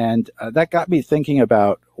 And that got me thinking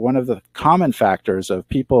about one of the common factors of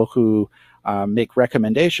people who make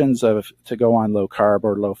recommendations to go on low-carb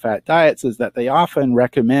or low-fat diets is that they often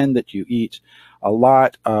recommend that you eat a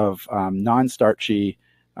lot of non-starchy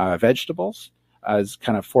vegetables as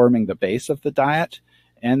kind of forming the base of the diet.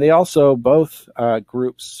 And they also, both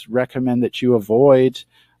groups recommend that you avoid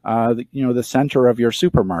the center of your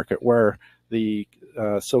supermarket where the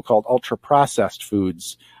so-called ultra-processed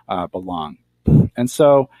foods belong. And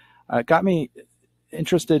so it got me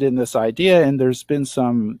interested in this idea, and there's been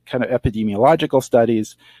some kind of epidemiological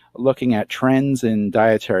studies looking at trends in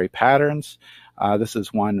dietary patterns. This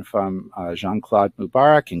is one from Jean-Claude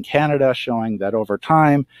Mubarak in Canada, showing that over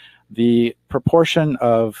time, the proportion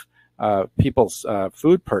of people's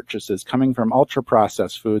food purchases coming from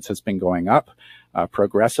ultra-processed foods has been going up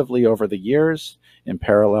progressively over the years in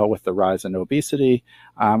parallel with the rise in obesity,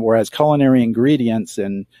 whereas culinary ingredients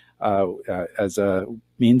in as a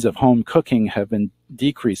means of home cooking have been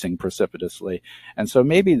decreasing precipitously. And so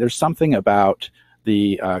maybe there's something about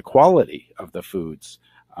the quality of the foods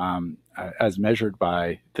as measured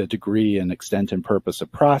by the degree and extent and purpose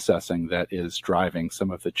of processing that is driving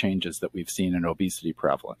some of the changes that we've seen in obesity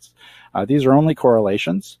prevalence. These are only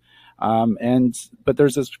correlations, but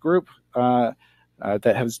there's this group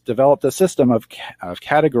that has developed a system of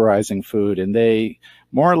categorizing food, and they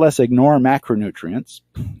more or less ignore macronutrients,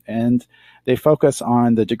 and they focus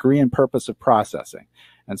on the degree and purpose of processing.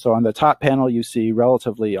 And so on the top panel, you see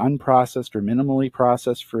relatively unprocessed or minimally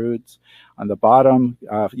processed foods. On the bottom,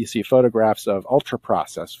 you see photographs of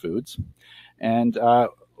ultra-processed foods. And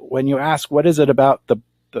when you ask what is it about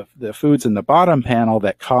the foods in the bottom panel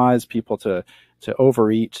that cause people to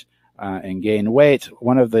overeat and gain weight,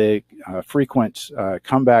 one of the frequent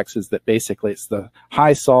comebacks is that basically it's the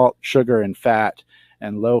high salt, sugar, and fat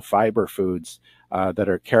and low fiber foods that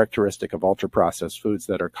are characteristic of ultra-processed foods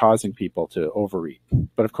that are causing people to overeat.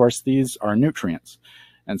 But of course, these are nutrients.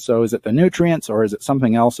 And so is it the nutrients, or is it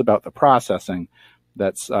something else about the processing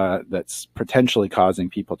that's potentially causing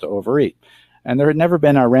people to overeat? And there had never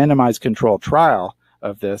been a randomized controlled trial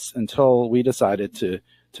of this until we decided to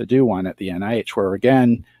do one at the NIH, where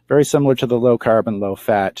again, very similar to the low carb and low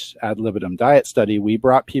fat ad libitum diet study, we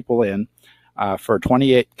brought people in for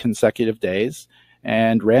 28 consecutive days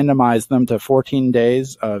and randomized them to 14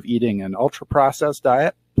 days of eating an ultra-processed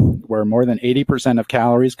diet, where more than 80% of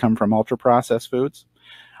calories come from ultra-processed foods,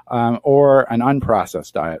 or an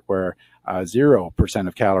unprocessed diet, where 0%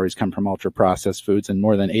 of calories come from ultra-processed foods and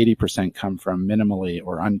more than 80% come from minimally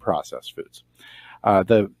or unprocessed foods.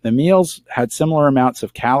 The meals had similar amounts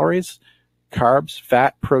of calories, carbs,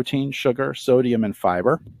 fat, protein, sugar, sodium, and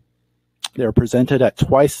fiber. They were presented at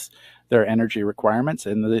twice their energy requirements,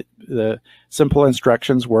 and the simple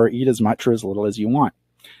instructions were eat as much or as little as you want.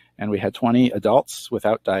 And we had 20 adults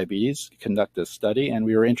without diabetes conduct this study, and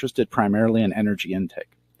we were interested primarily in energy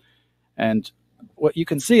intake. And what you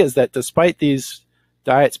can see is that despite these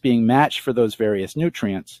diets being matched for those various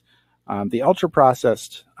nutrients, the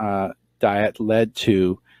ultra-processed diet led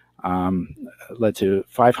to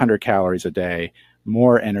 500 calories a day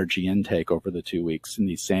more energy intake over the 2 weeks in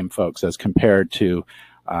these same folks as compared to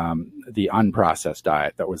the unprocessed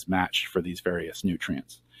diet that was matched for these various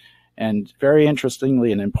nutrients. And very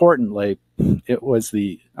interestingly and importantly, it was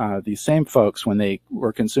these same folks, when they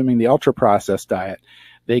were consuming the ultra-processed diet,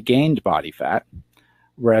 they gained body fat,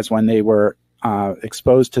 whereas when they were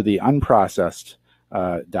exposed to the unprocessed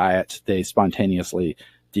diet, they spontaneously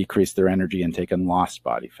decreased their energy intake and lost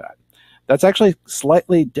body fat. That's actually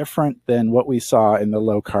slightly different than what we saw in the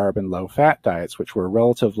low carb and low fat diets, which were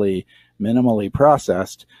relatively minimally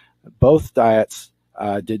processed. Both diets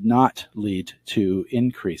did not lead to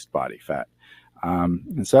increased body fat.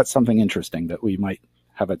 And so that's something interesting that we might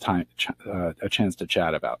have a chance to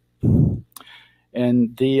chat about.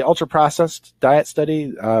 In the ultra-processed diet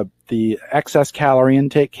study, the excess calorie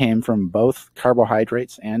intake came from both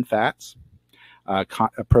carbohydrates and fats.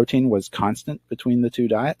 Protein was constant between the two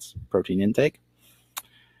diets, protein intake.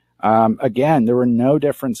 Again, there were no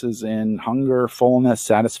differences in hunger, fullness,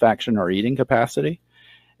 satisfaction, or eating capacity.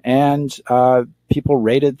 And people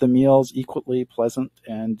rated the meals equally pleasant,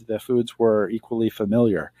 and the foods were equally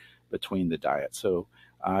familiar between the diets. So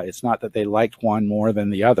it's not that they liked one more than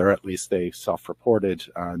the other, at least they self-reported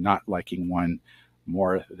not liking one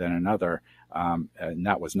more than another. And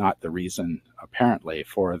that was not the reason, apparently,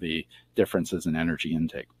 for the differences in energy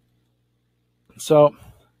intake. So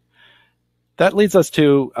that leads us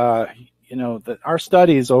to, that our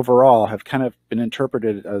studies overall have kind of been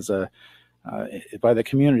interpreted as by the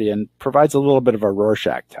community, and provides a little bit of a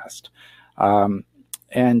Rorschach test.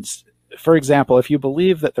 And for example, if you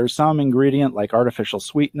believe that there's some ingredient like artificial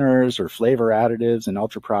sweeteners or flavor additives in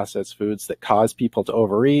ultra-processed foods that cause people to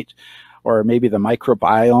overeat, or maybe the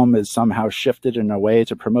microbiome is somehow shifted in a way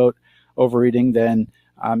to promote overeating, then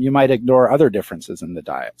you might ignore other differences in the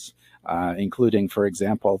diets, including, for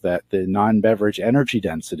example, that the non-beverage energy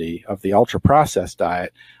density of the ultra-processed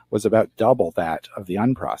diet was about double that of the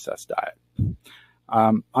unprocessed diet.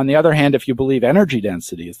 On the other hand, if you believe energy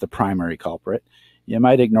density is the primary culprit, you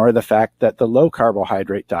might ignore the fact that the low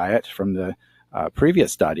carbohydrate diet from the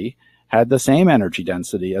previous study had the same energy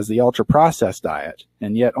density as the ultra-processed diet,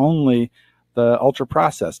 and yet only the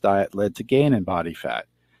ultra-processed diet led to gain in body fat.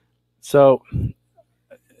 So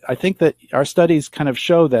I think that our studies kind of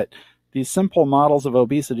show that these simple models of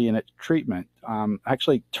obesity and its treatment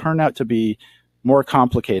actually turn out to be more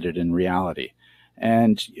complicated in reality.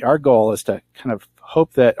 And our goal is to kind of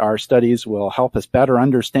hope that our studies will help us better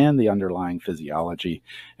understand the underlying physiology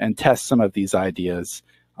and test some of these ideas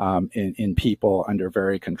in people under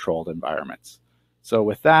very controlled environments. So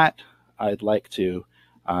with that, I'd like to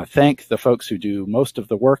thank the folks who do most of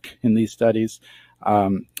the work in these studies.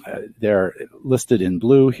 They're listed in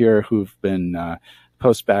blue here, who've been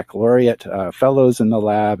post-baccalaureate fellows in the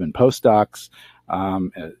lab and postdocs,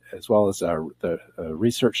 as well as the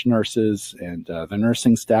research nurses and the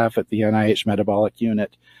nursing staff at the NIH Metabolic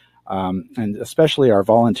Unit, and especially our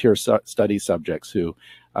volunteer study subjects who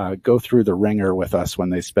go through the ringer with us when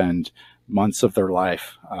they spend months of their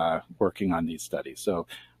life working on these studies. So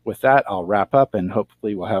with that, I'll wrap up, and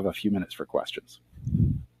hopefully we'll have a few minutes for questions.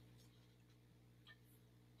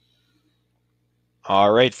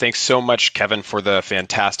 All right. Thanks so much, Kevin, for the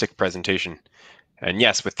fantastic presentation. And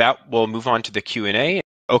yes, with that, we'll move on to the Q&A.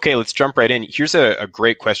 Okay, let's jump right in. Here's a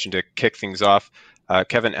great question to kick things off.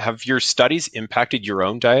 Kevin, have your studies impacted your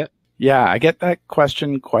own diet? Yeah, I get that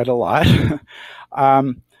question quite a lot.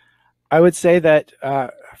 I would say that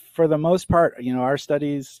for the most part, our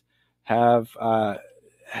studies have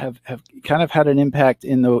kind of had an impact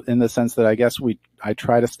in the sense that I guess I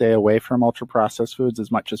try to stay away from ultra processed foods as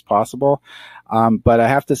much as possible. But I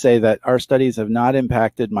have to say that our studies have not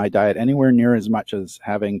impacted my diet anywhere near as much as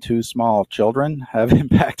having two small children have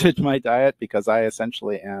impacted my diet, because I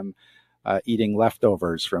essentially am eating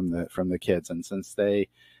leftovers from the kids, and since they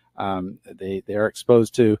are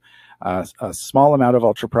exposed to a small amount of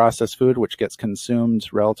ultra-processed food, which gets consumed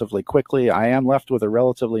relatively quickly, I am left with a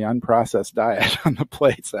relatively unprocessed diet on the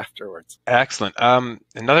plates afterwards. Excellent.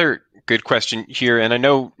 Another good question here, and I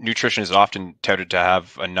know nutrition is often touted to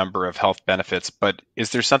have a number of health benefits, but is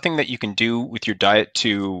there something that you can do with your diet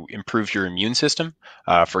to improve your immune system,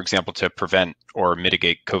 for example, to prevent or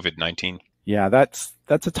mitigate COVID-19? Yeah, that's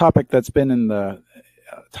a topic that's been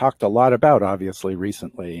talked a lot about, obviously,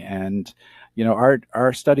 recently. And,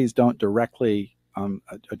 our studies don't directly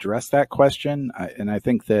address that question. And I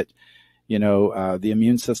think that, the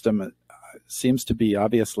immune system seems to be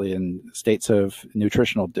obviously in states of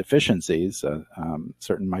nutritional deficiencies,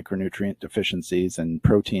 certain micronutrient deficiencies and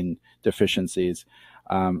protein deficiencies,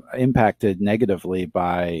 impacted negatively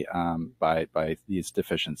by these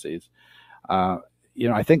deficiencies.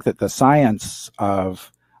 I think that the science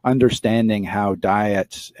of understanding how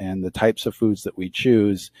diet and the types of foods that we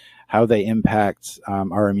choose, how they impact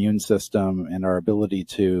our immune system and our ability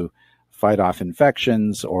to fight off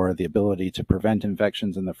infections or the ability to prevent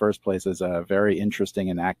infections in the first place, is a very interesting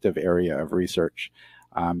and active area of research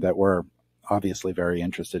that we're obviously very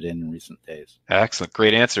interested in recent days. Excellent.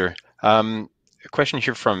 Great answer. A question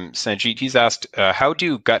here from Sanjit. He's asked, how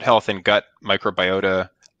do gut health and gut microbiota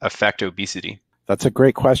affect obesity? That's a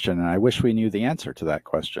great question, and I wish we knew the answer to that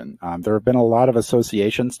question. There have been a lot of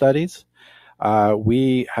association studies.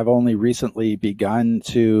 We have only recently begun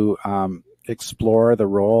to explore the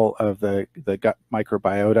role of the gut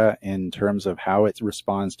microbiota in terms of how it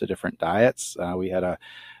responds to different diets. We had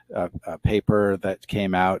a paper that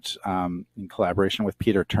came out in collaboration with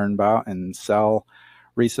Peter Turnbaugh and Cell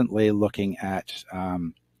recently, looking at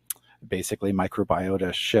basically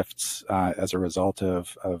microbiota shifts as a result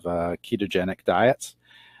of ketogenic diets.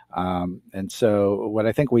 And so what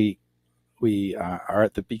I think we are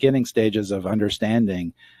at the beginning stages of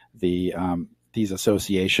understanding these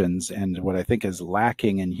associations, and what I think is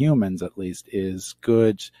lacking in humans, at least, is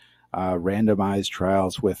good randomized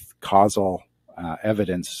trials with causal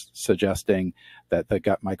evidence suggesting that the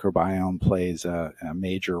gut microbiome plays a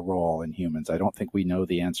major role in humans. I don't think we know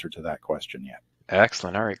the answer to that question yet.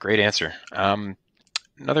 Excellent. All right. Great answer.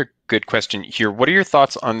 Another good question here. What are your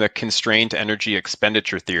thoughts on the constrained energy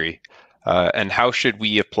expenditure theory? And how should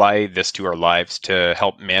we apply this to our lives to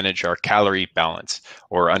help manage our calorie balance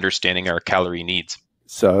or understanding our calorie needs?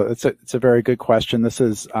 So it's a very good question. This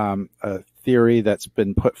is a theory that's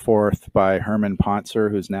been put forth by Herman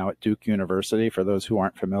Pontzer, who's now at Duke University. For those who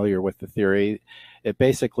aren't familiar with the theory, it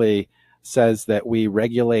basically says that we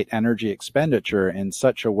regulate energy expenditure in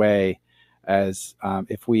such a way as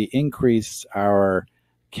if we increase our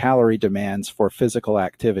calorie demands for physical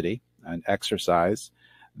activity and exercise,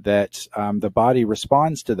 that the body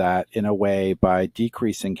responds to that in a way by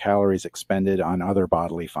decreasing calories expended on other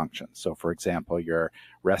bodily functions. So, for example, your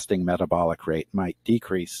resting metabolic rate might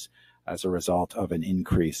decrease as a result of an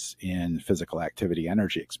increase in physical activity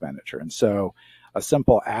energy expenditure. And so a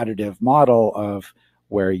simple additive model of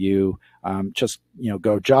where you just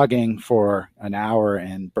go jogging for an hour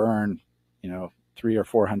and burn 300 or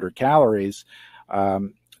 400 calories,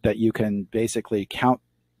 that you can basically count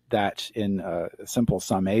that in a simple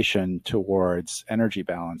summation towards energy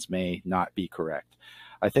balance may not be correct.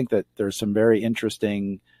 I think that there's some very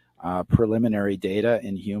interesting preliminary data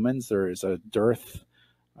in humans. There is a dearth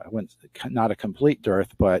not a complete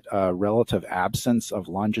dearth, but a relative absence of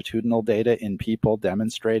longitudinal data in people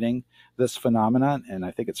demonstrating this phenomenon. And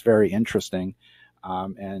I think it's very interesting.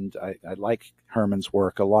 And I like Herman's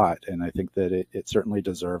work a lot. And I think that it certainly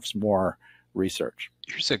deserves more research.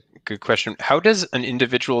 Here's a good question. How does an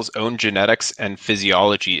individual's own genetics and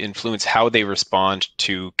physiology influence how they respond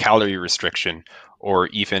to calorie restriction or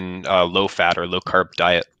even low fat or low carb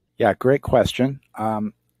diet? Yeah, great question.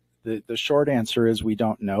 The short answer is we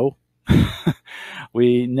don't know.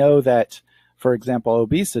 We know that, for example,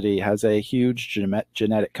 obesity has a huge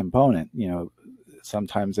genetic component.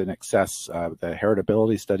 Sometimes in excess, the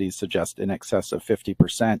heritability studies suggest in excess of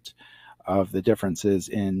 50% of the differences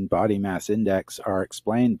in body mass index are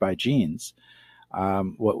explained by genes.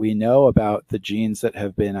 What we know about the genes that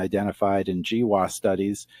have been identified in GWAS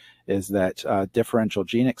studies is that differential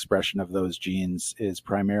gene expression of those genes is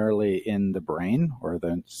primarily in the brain or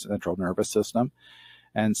the central nervous system.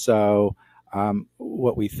 And so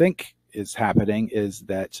what we think is happening is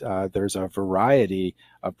that there's a variety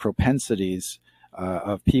of propensities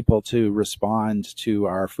of people to respond to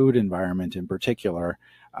our food environment in particular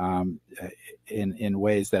in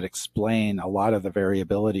ways that explain a lot of the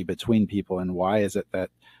variability between people. And why is it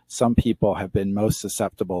that some people have been most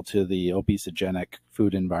susceptible to the obesogenic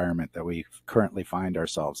food environment that we currently find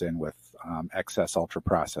ourselves in with excess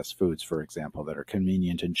ultra-processed foods, for example, that are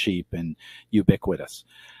convenient and cheap and ubiquitous.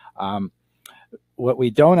 What we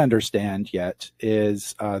don't understand yet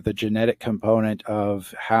is the genetic component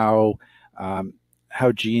of how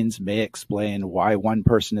genes may explain why one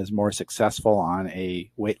person is more successful on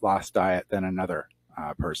a weight loss diet than another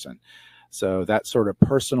person. So that sort of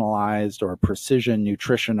personalized or precision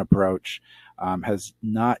nutrition approach has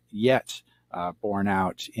not yet borne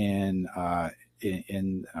out in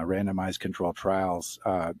randomized controlled trials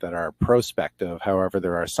that are prospective. However,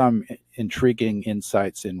 there are some intriguing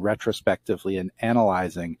insights in retrospectively in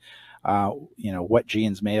analyzing, what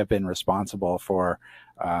genes may have been responsible for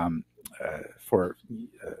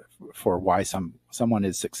why someone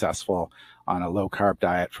is successful on a low carb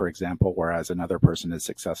diet, for example, whereas another person is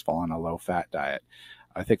successful on a low fat diet.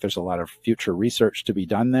 I think there's a lot of future research to be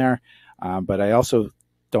done there, but I also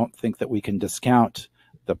don't think that we can discount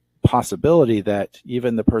the possibility that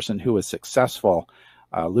even the person who is successful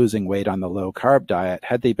losing weight on the low carb diet,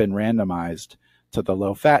 had they been randomized to the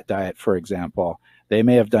low fat diet, for example, they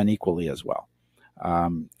may have done equally as well.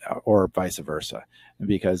 Or vice versa,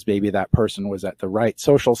 because maybe that person was at the right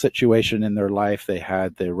social situation in their life, they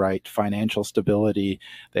had the right financial stability,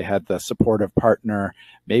 they had the supportive partner.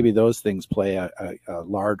 Maybe those things play a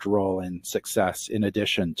large role in success in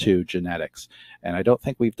addition to genetics. And I don't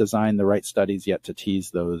think we've designed the right studies yet to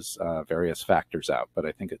tease those various factors out, but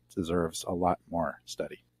I think it deserves a lot more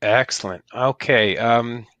study. Excellent.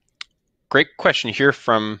 Okay. Great question here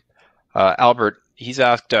from Albert. He's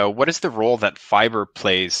asked, what is the role that fiber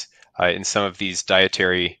plays in some of these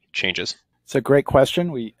dietary changes? It's a great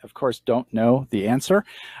question. We, of course, don't know the answer.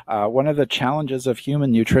 One of the challenges of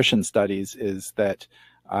human nutrition studies is that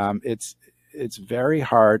it's very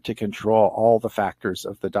hard to control all the factors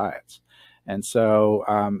of the diets. And so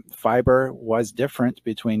fiber was different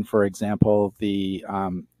between, for example, the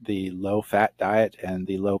low-fat diet and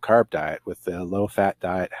the low-carb diet, with the low-fat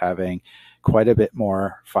diet having quite a bit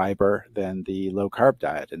more fiber than the low-carb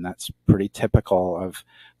diet. And that's pretty typical of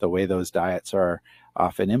the way those diets are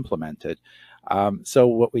often implemented. So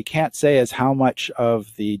what we can't say is how much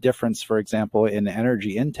of the difference, for example, in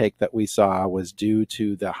energy intake that we saw was due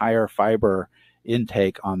to the higher fiber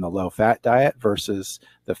intake on the low-fat diet versus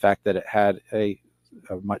the fact that it had a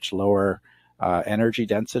much lower energy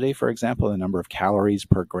density. For example, the number of calories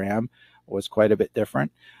per gram was quite a bit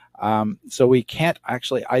different. So we can't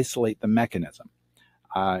actually isolate the mechanism.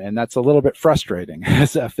 And that's a little bit frustrating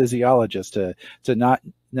as a physiologist to not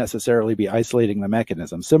necessarily be isolating the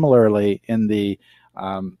mechanism. Similarly, in the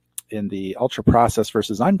ultra-processed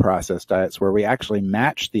versus unprocessed diets, where we actually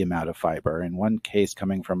match the amount of fiber, in one case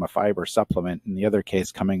coming from a fiber supplement, in the other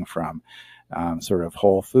case coming from sort of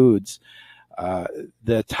whole foods,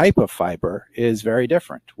 the type of fiber is very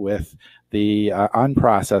different, with the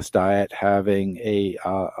unprocessed diet having a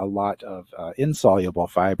lot of insoluble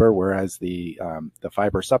fiber, whereas the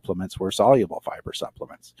fiber supplements were soluble fiber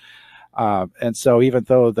supplements. And so even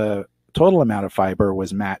though the total amount of fiber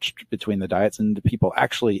was matched between the diets and the people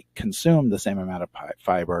actually consumed the same amount of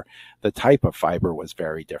fiber, the type of fiber was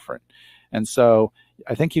very different. And so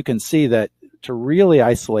I think you can see that to really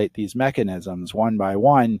isolate these mechanisms one by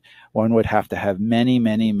one would have to have many,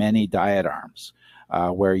 many, many diet arms.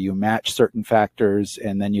 where you match certain factors,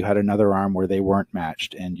 and then you had another arm where they weren't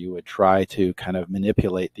matched, and you would try to kind of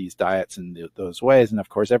manipulate these diets in those ways. And of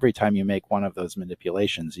course, every time you make one of those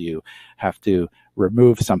manipulations, you have to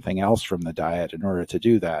remove something else from the diet in order to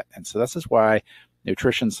do that. And so this is why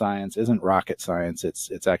nutrition science isn't rocket science.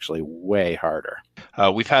 It's actually way harder.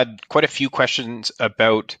 We've had quite a few questions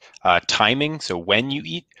about timing, so when you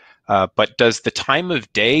eat. But does the time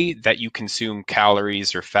of day that you consume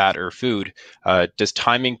calories or fat or food, does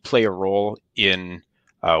timing play a role in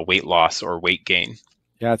weight loss or weight gain?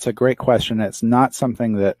 Yeah, it's a great question. It's not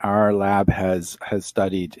something that our lab has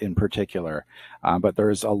studied in particular, but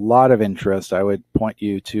there's a lot of interest. I would point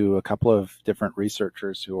you to a couple of different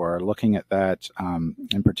researchers who are looking at that.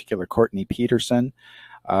 In particular, Courtney Peterson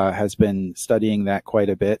has been studying that quite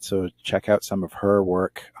a bit. So check out some of her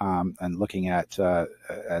work and looking at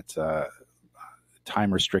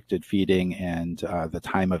time-restricted feeding and the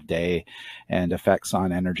time of day and effects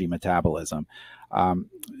on energy metabolism.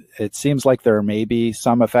 It seems like there may be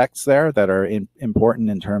some effects there that are important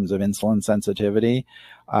in terms of insulin sensitivity,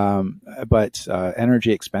 but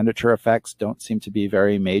energy expenditure effects don't seem to be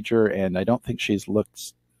very major, and I don't think she's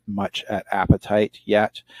looked much at appetite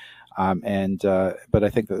yet. But I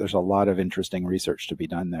think that there's a lot of interesting research to be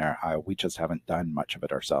done there. We just haven't done much of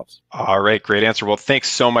it ourselves. All right, great answer. Well, thanks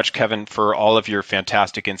so much, Kevin, for all of your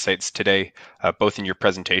fantastic insights today, both in your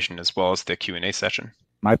presentation as well as the Q&A session.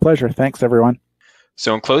 My pleasure. Thanks, everyone.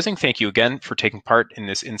 So in closing, thank you again for taking part in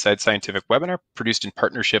this Inside Scientific webinar produced in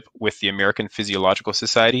partnership with the American Physiological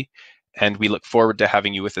Society, and we look forward to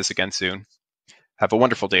having you with us again soon. Have a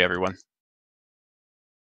wonderful day, everyone.